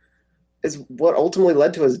is what ultimately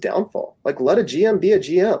led to his downfall. Let a GM be a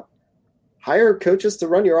GM. Hire coaches to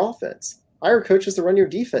run your offense. Hire coaches to run your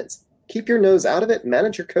defense. Keep your nose out of it.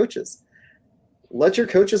 Manage your coaches. let your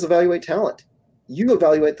coaches evaluate talent. You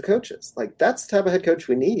evaluate the coaches. Like, that's the type of head coach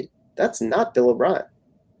we need. That's not Bill O'Brien.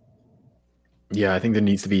 Yeah, I think there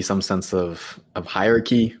needs to be some sense of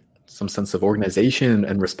hierarchy, some sense of organization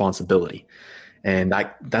and responsibility. And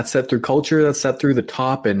that's set through culture, that's set through the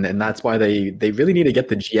top, and that's why they really need to get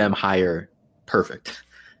the GM hire perfect,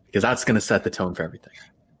 because that's going to set the tone for everything.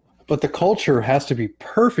 But the culture has to be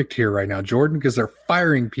perfect here right now, Jordan, because they're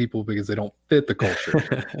firing people because they don't fit the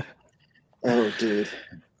culture. Oh, dude.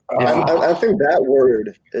 I think that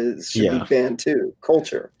word should be banned too.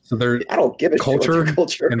 Culture. So I don't give a culture, shit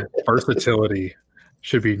culture and versatility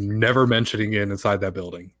should be never mentioning inside that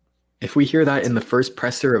building. If we hear that in the first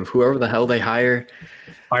presser of whoever the hell they hire,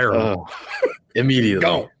 fire them immediately.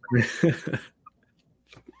 Go.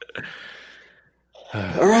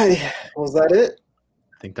 All right. Was that it?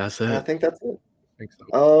 I think that's it. I think that's it. I think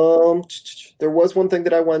so. There was one thing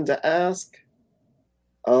that I wanted to ask.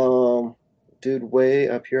 Dude, way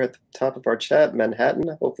up here at the top of our chat,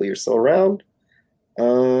 Manhattan. Hopefully you're still around.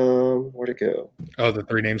 Where'd it go? Oh, the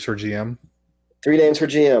 3 names for GM? 3 names for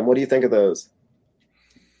GM. What do you think of those?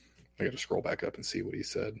 I got to scroll back up and see what he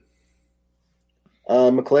said.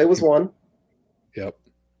 McClay was one. Yep.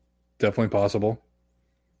 Definitely possible.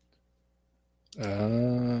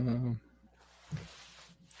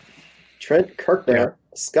 Trent Kirkner,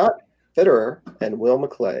 Scott Fitterer, and Will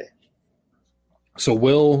McClay. So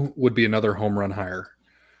Will would be another home run hire.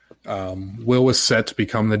 Will was set to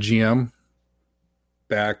become the GM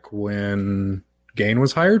back when Gain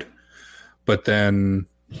was hired, but then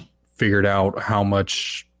figured out how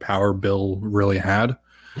much power Bill really had,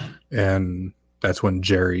 and that's when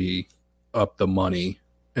Jerry upped the money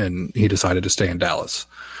and he decided to stay in Dallas.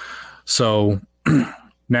 So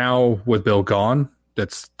now with Bill gone,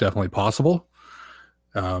 that's definitely possible.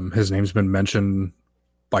 His name's been mentioned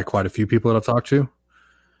by quite a few people that I've talked to.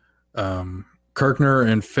 Kirkner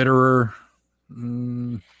and Fitterer,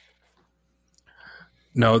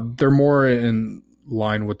 no, they're more in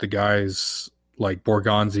line with the guys like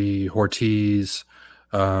Borgonzi, Ortiz,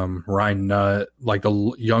 Ryan Nutt, like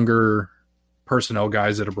the younger personnel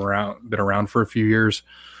guys that have been around for a few years,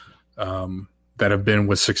 that have been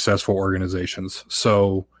with successful organizations.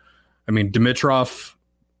 So, I mean, Dimitrov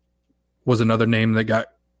was another name that got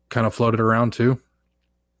kind of floated around too,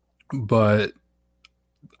 but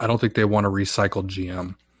I don't think they want to recycle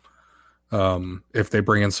GM. If they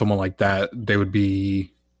bring in someone like that, they would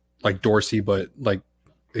be like Dorsey, but like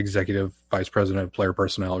executive vice president of player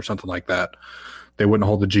personnel or something like that. They wouldn't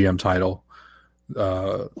hold the GM title.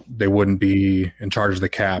 They wouldn't be in charge of the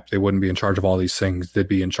cap. They wouldn't be in charge of all these things. They'd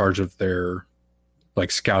be in charge of their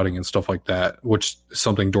like scouting and stuff like that, which is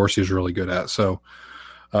something Dorsey is really good at. So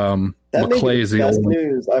that McClay is the best only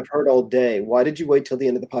news I've heard all day. Why did you wait till the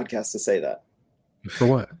end of the podcast to say that? For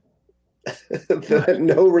what?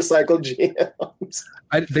 No recycled GMs.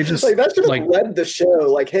 They just like that should have like led the show.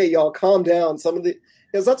 Like, hey, y'all, calm down.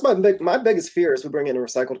 Because that's my biggest fear is we bring in a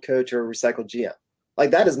recycled coach or a recycled GM.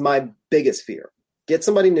 Like that is my biggest fear. Get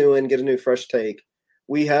somebody new in, get a new fresh take.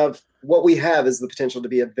 What we have is the potential to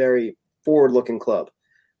be a very forward-looking club,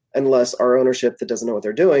 unless our ownership that doesn't know what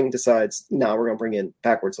they're doing decides, now we're going to bring in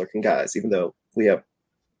backwards-looking guys, even though we have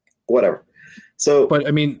whatever. So, but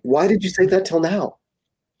I mean, why did you say that till now?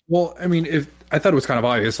 Well, I mean, if I thought it was kind of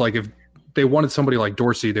obvious, like if they wanted somebody like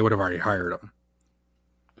Dorsey, they would have already hired him,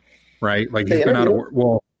 right? Like he's been out of work.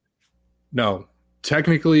 Well, no,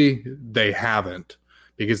 technically they haven't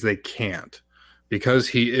because they can't, because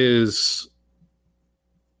he is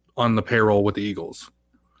on the payroll with the Eagles.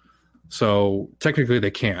 So technically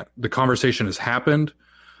they can't. The conversation has happened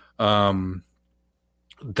that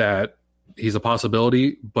he's a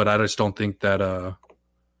possibility, but I just don't think that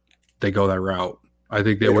they go that route. I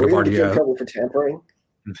think they would have already in trouble for tampering.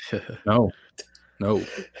 No. Are you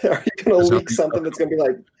going to leak something that's going to be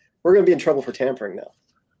like, we're going to be in trouble for tampering now?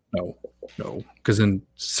 No. Because in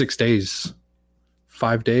 6 days,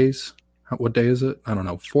 5 days, what day is it? I don't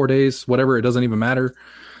know. 4 days, whatever. It doesn't even matter.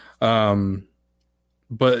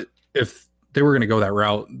 But if they were going to go that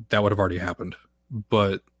route, that would have already happened.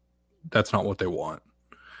 But that's not what they want.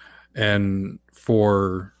 And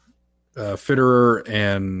for Fitterer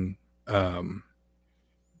and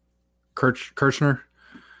Kirchner,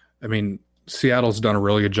 I mean, Seattle's done a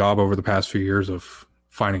really good job over the past few years of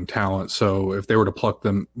finding talent. So if they were to pluck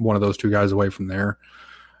one of those two guys away from there,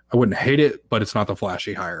 I wouldn't hate it, but it's not the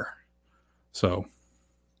flashy hire. So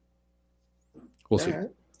we'll see. Right.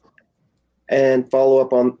 And follow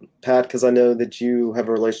up on Pat, because I know that you have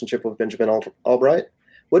a relationship with Benjamin Albright.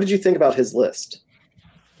 What did you think about his list?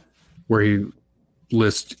 Where he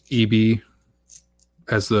lists EB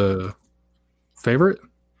as the favorite?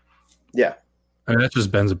 Yeah. I mean, that's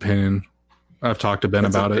just Ben's opinion. I've talked to Ben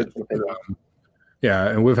about it. Yeah,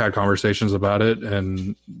 and we've had conversations about it,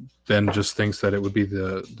 and Ben just thinks that it would be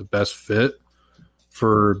the best fit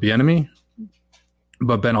for Bieniemy.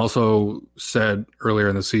 But Ben also said earlier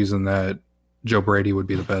in the season that Joe Brady would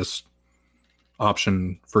be the best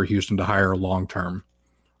option for Houston to hire long term.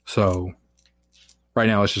 So right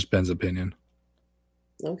now, it's just Ben's opinion.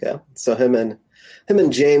 Okay, so him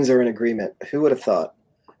and James are in agreement. Who would have thought?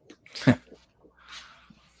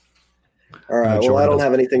 All right. Well, I don't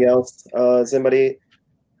have anything else. Is anybody?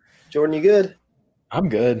 Jordan, you good? I'm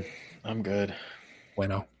good.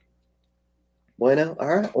 Bueno. All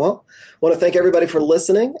right. Well, I want to thank everybody for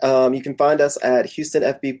listening. You can find us at Houston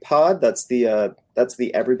FB Pod. That's the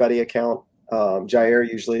everybody account. Jair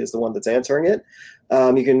usually is the one that's answering it.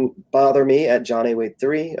 You can bother me at John A. Wade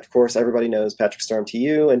 3. Of course, everybody knows Patrick Storm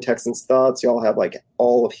TU and Texans Thoughts. You all have like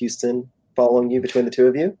all of Houston following you between the two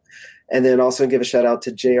of you. And then also give a shout out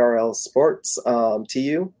to JRL Sports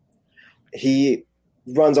TU. He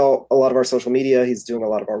runs a lot of our social media. He's doing a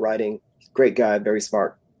lot of our writing. Great guy, very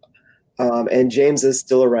smart. And James is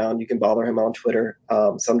still around. You can bother him on Twitter.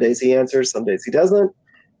 Some days he answers, some days he doesn't.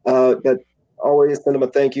 But always send him a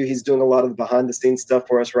thank you. He's doing a lot of the behind-the-scenes stuff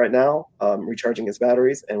for us right now, recharging his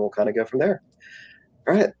batteries, and we'll kind of go from there.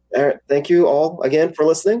 All right. Thank you all again for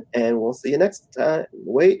listening, and we'll see you next time.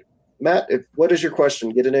 Wait, Matt, what is your question?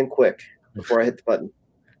 Get it in quick before I hit the button.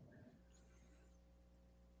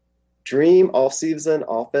 Dream off-season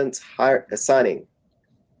offense signing.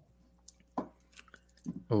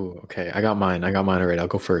 Oh, okay. I got mine already. I'll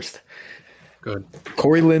go first. Good.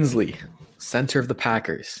 Corey Linsley, center of the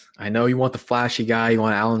Packers. I know you want the flashy guy. You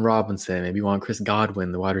want Allen Robinson. Maybe you want Chris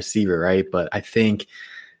Godwin, the wide receiver, right? But I think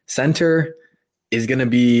center is going to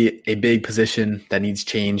be a big position that needs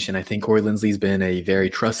change. And I think Corey Linsley's been a very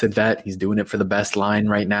trusted vet. He's doing it for the best line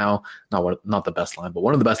right now. Not the best line, but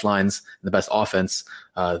one of the best lines, the best offense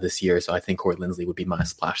this year. So I think Corey Linsley would be my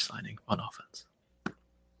splash signing on offense.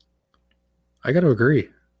 I got to agree.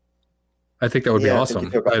 I think that would be awesome. I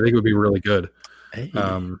think it would be really good. Hey.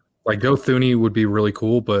 Like Joe Thuney would be really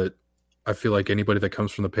cool, but I feel like anybody that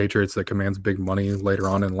comes from the Patriots that commands big money later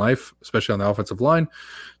on in life, especially on the offensive line,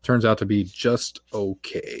 turns out to be just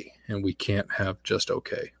okay, and we can't have just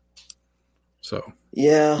okay. So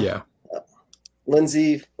yeah.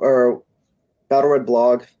 Lindsay or Battle Red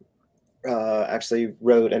Blog actually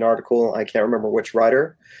wrote an article. I can't remember which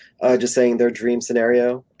writer, just saying their dream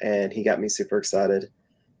scenario, and he got me super excited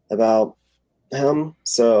about him.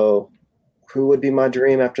 So who would be my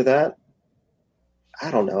dream after that?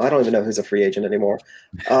 I don't know. I don't even know who's a free agent anymore,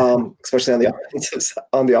 especially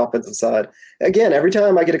on the offensive side. Again, every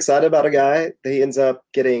time I get excited about a guy, he ends up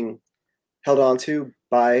getting held on to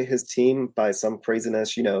by his team by some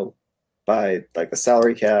craziness, by like the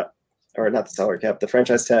salary cap, or not the salary cap, the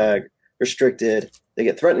franchise tag, restricted. They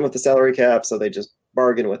get threatened with the salary cap, so they just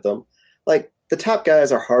bargain with them. Like, the top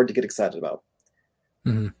guys are hard to get excited about.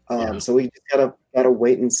 Mm-hmm. So we just gotta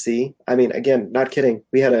wait and see. I mean, again, not kidding.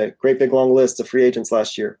 We had a great big long list of free agents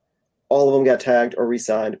last year. All of them got tagged or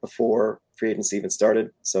re-signed before free agency even started.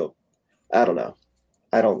 So I don't know.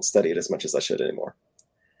 I don't study it as much as I should anymore.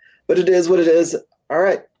 But it is what it is. All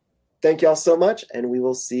right. Thank y'all so much, and we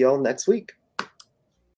will see y'all next week.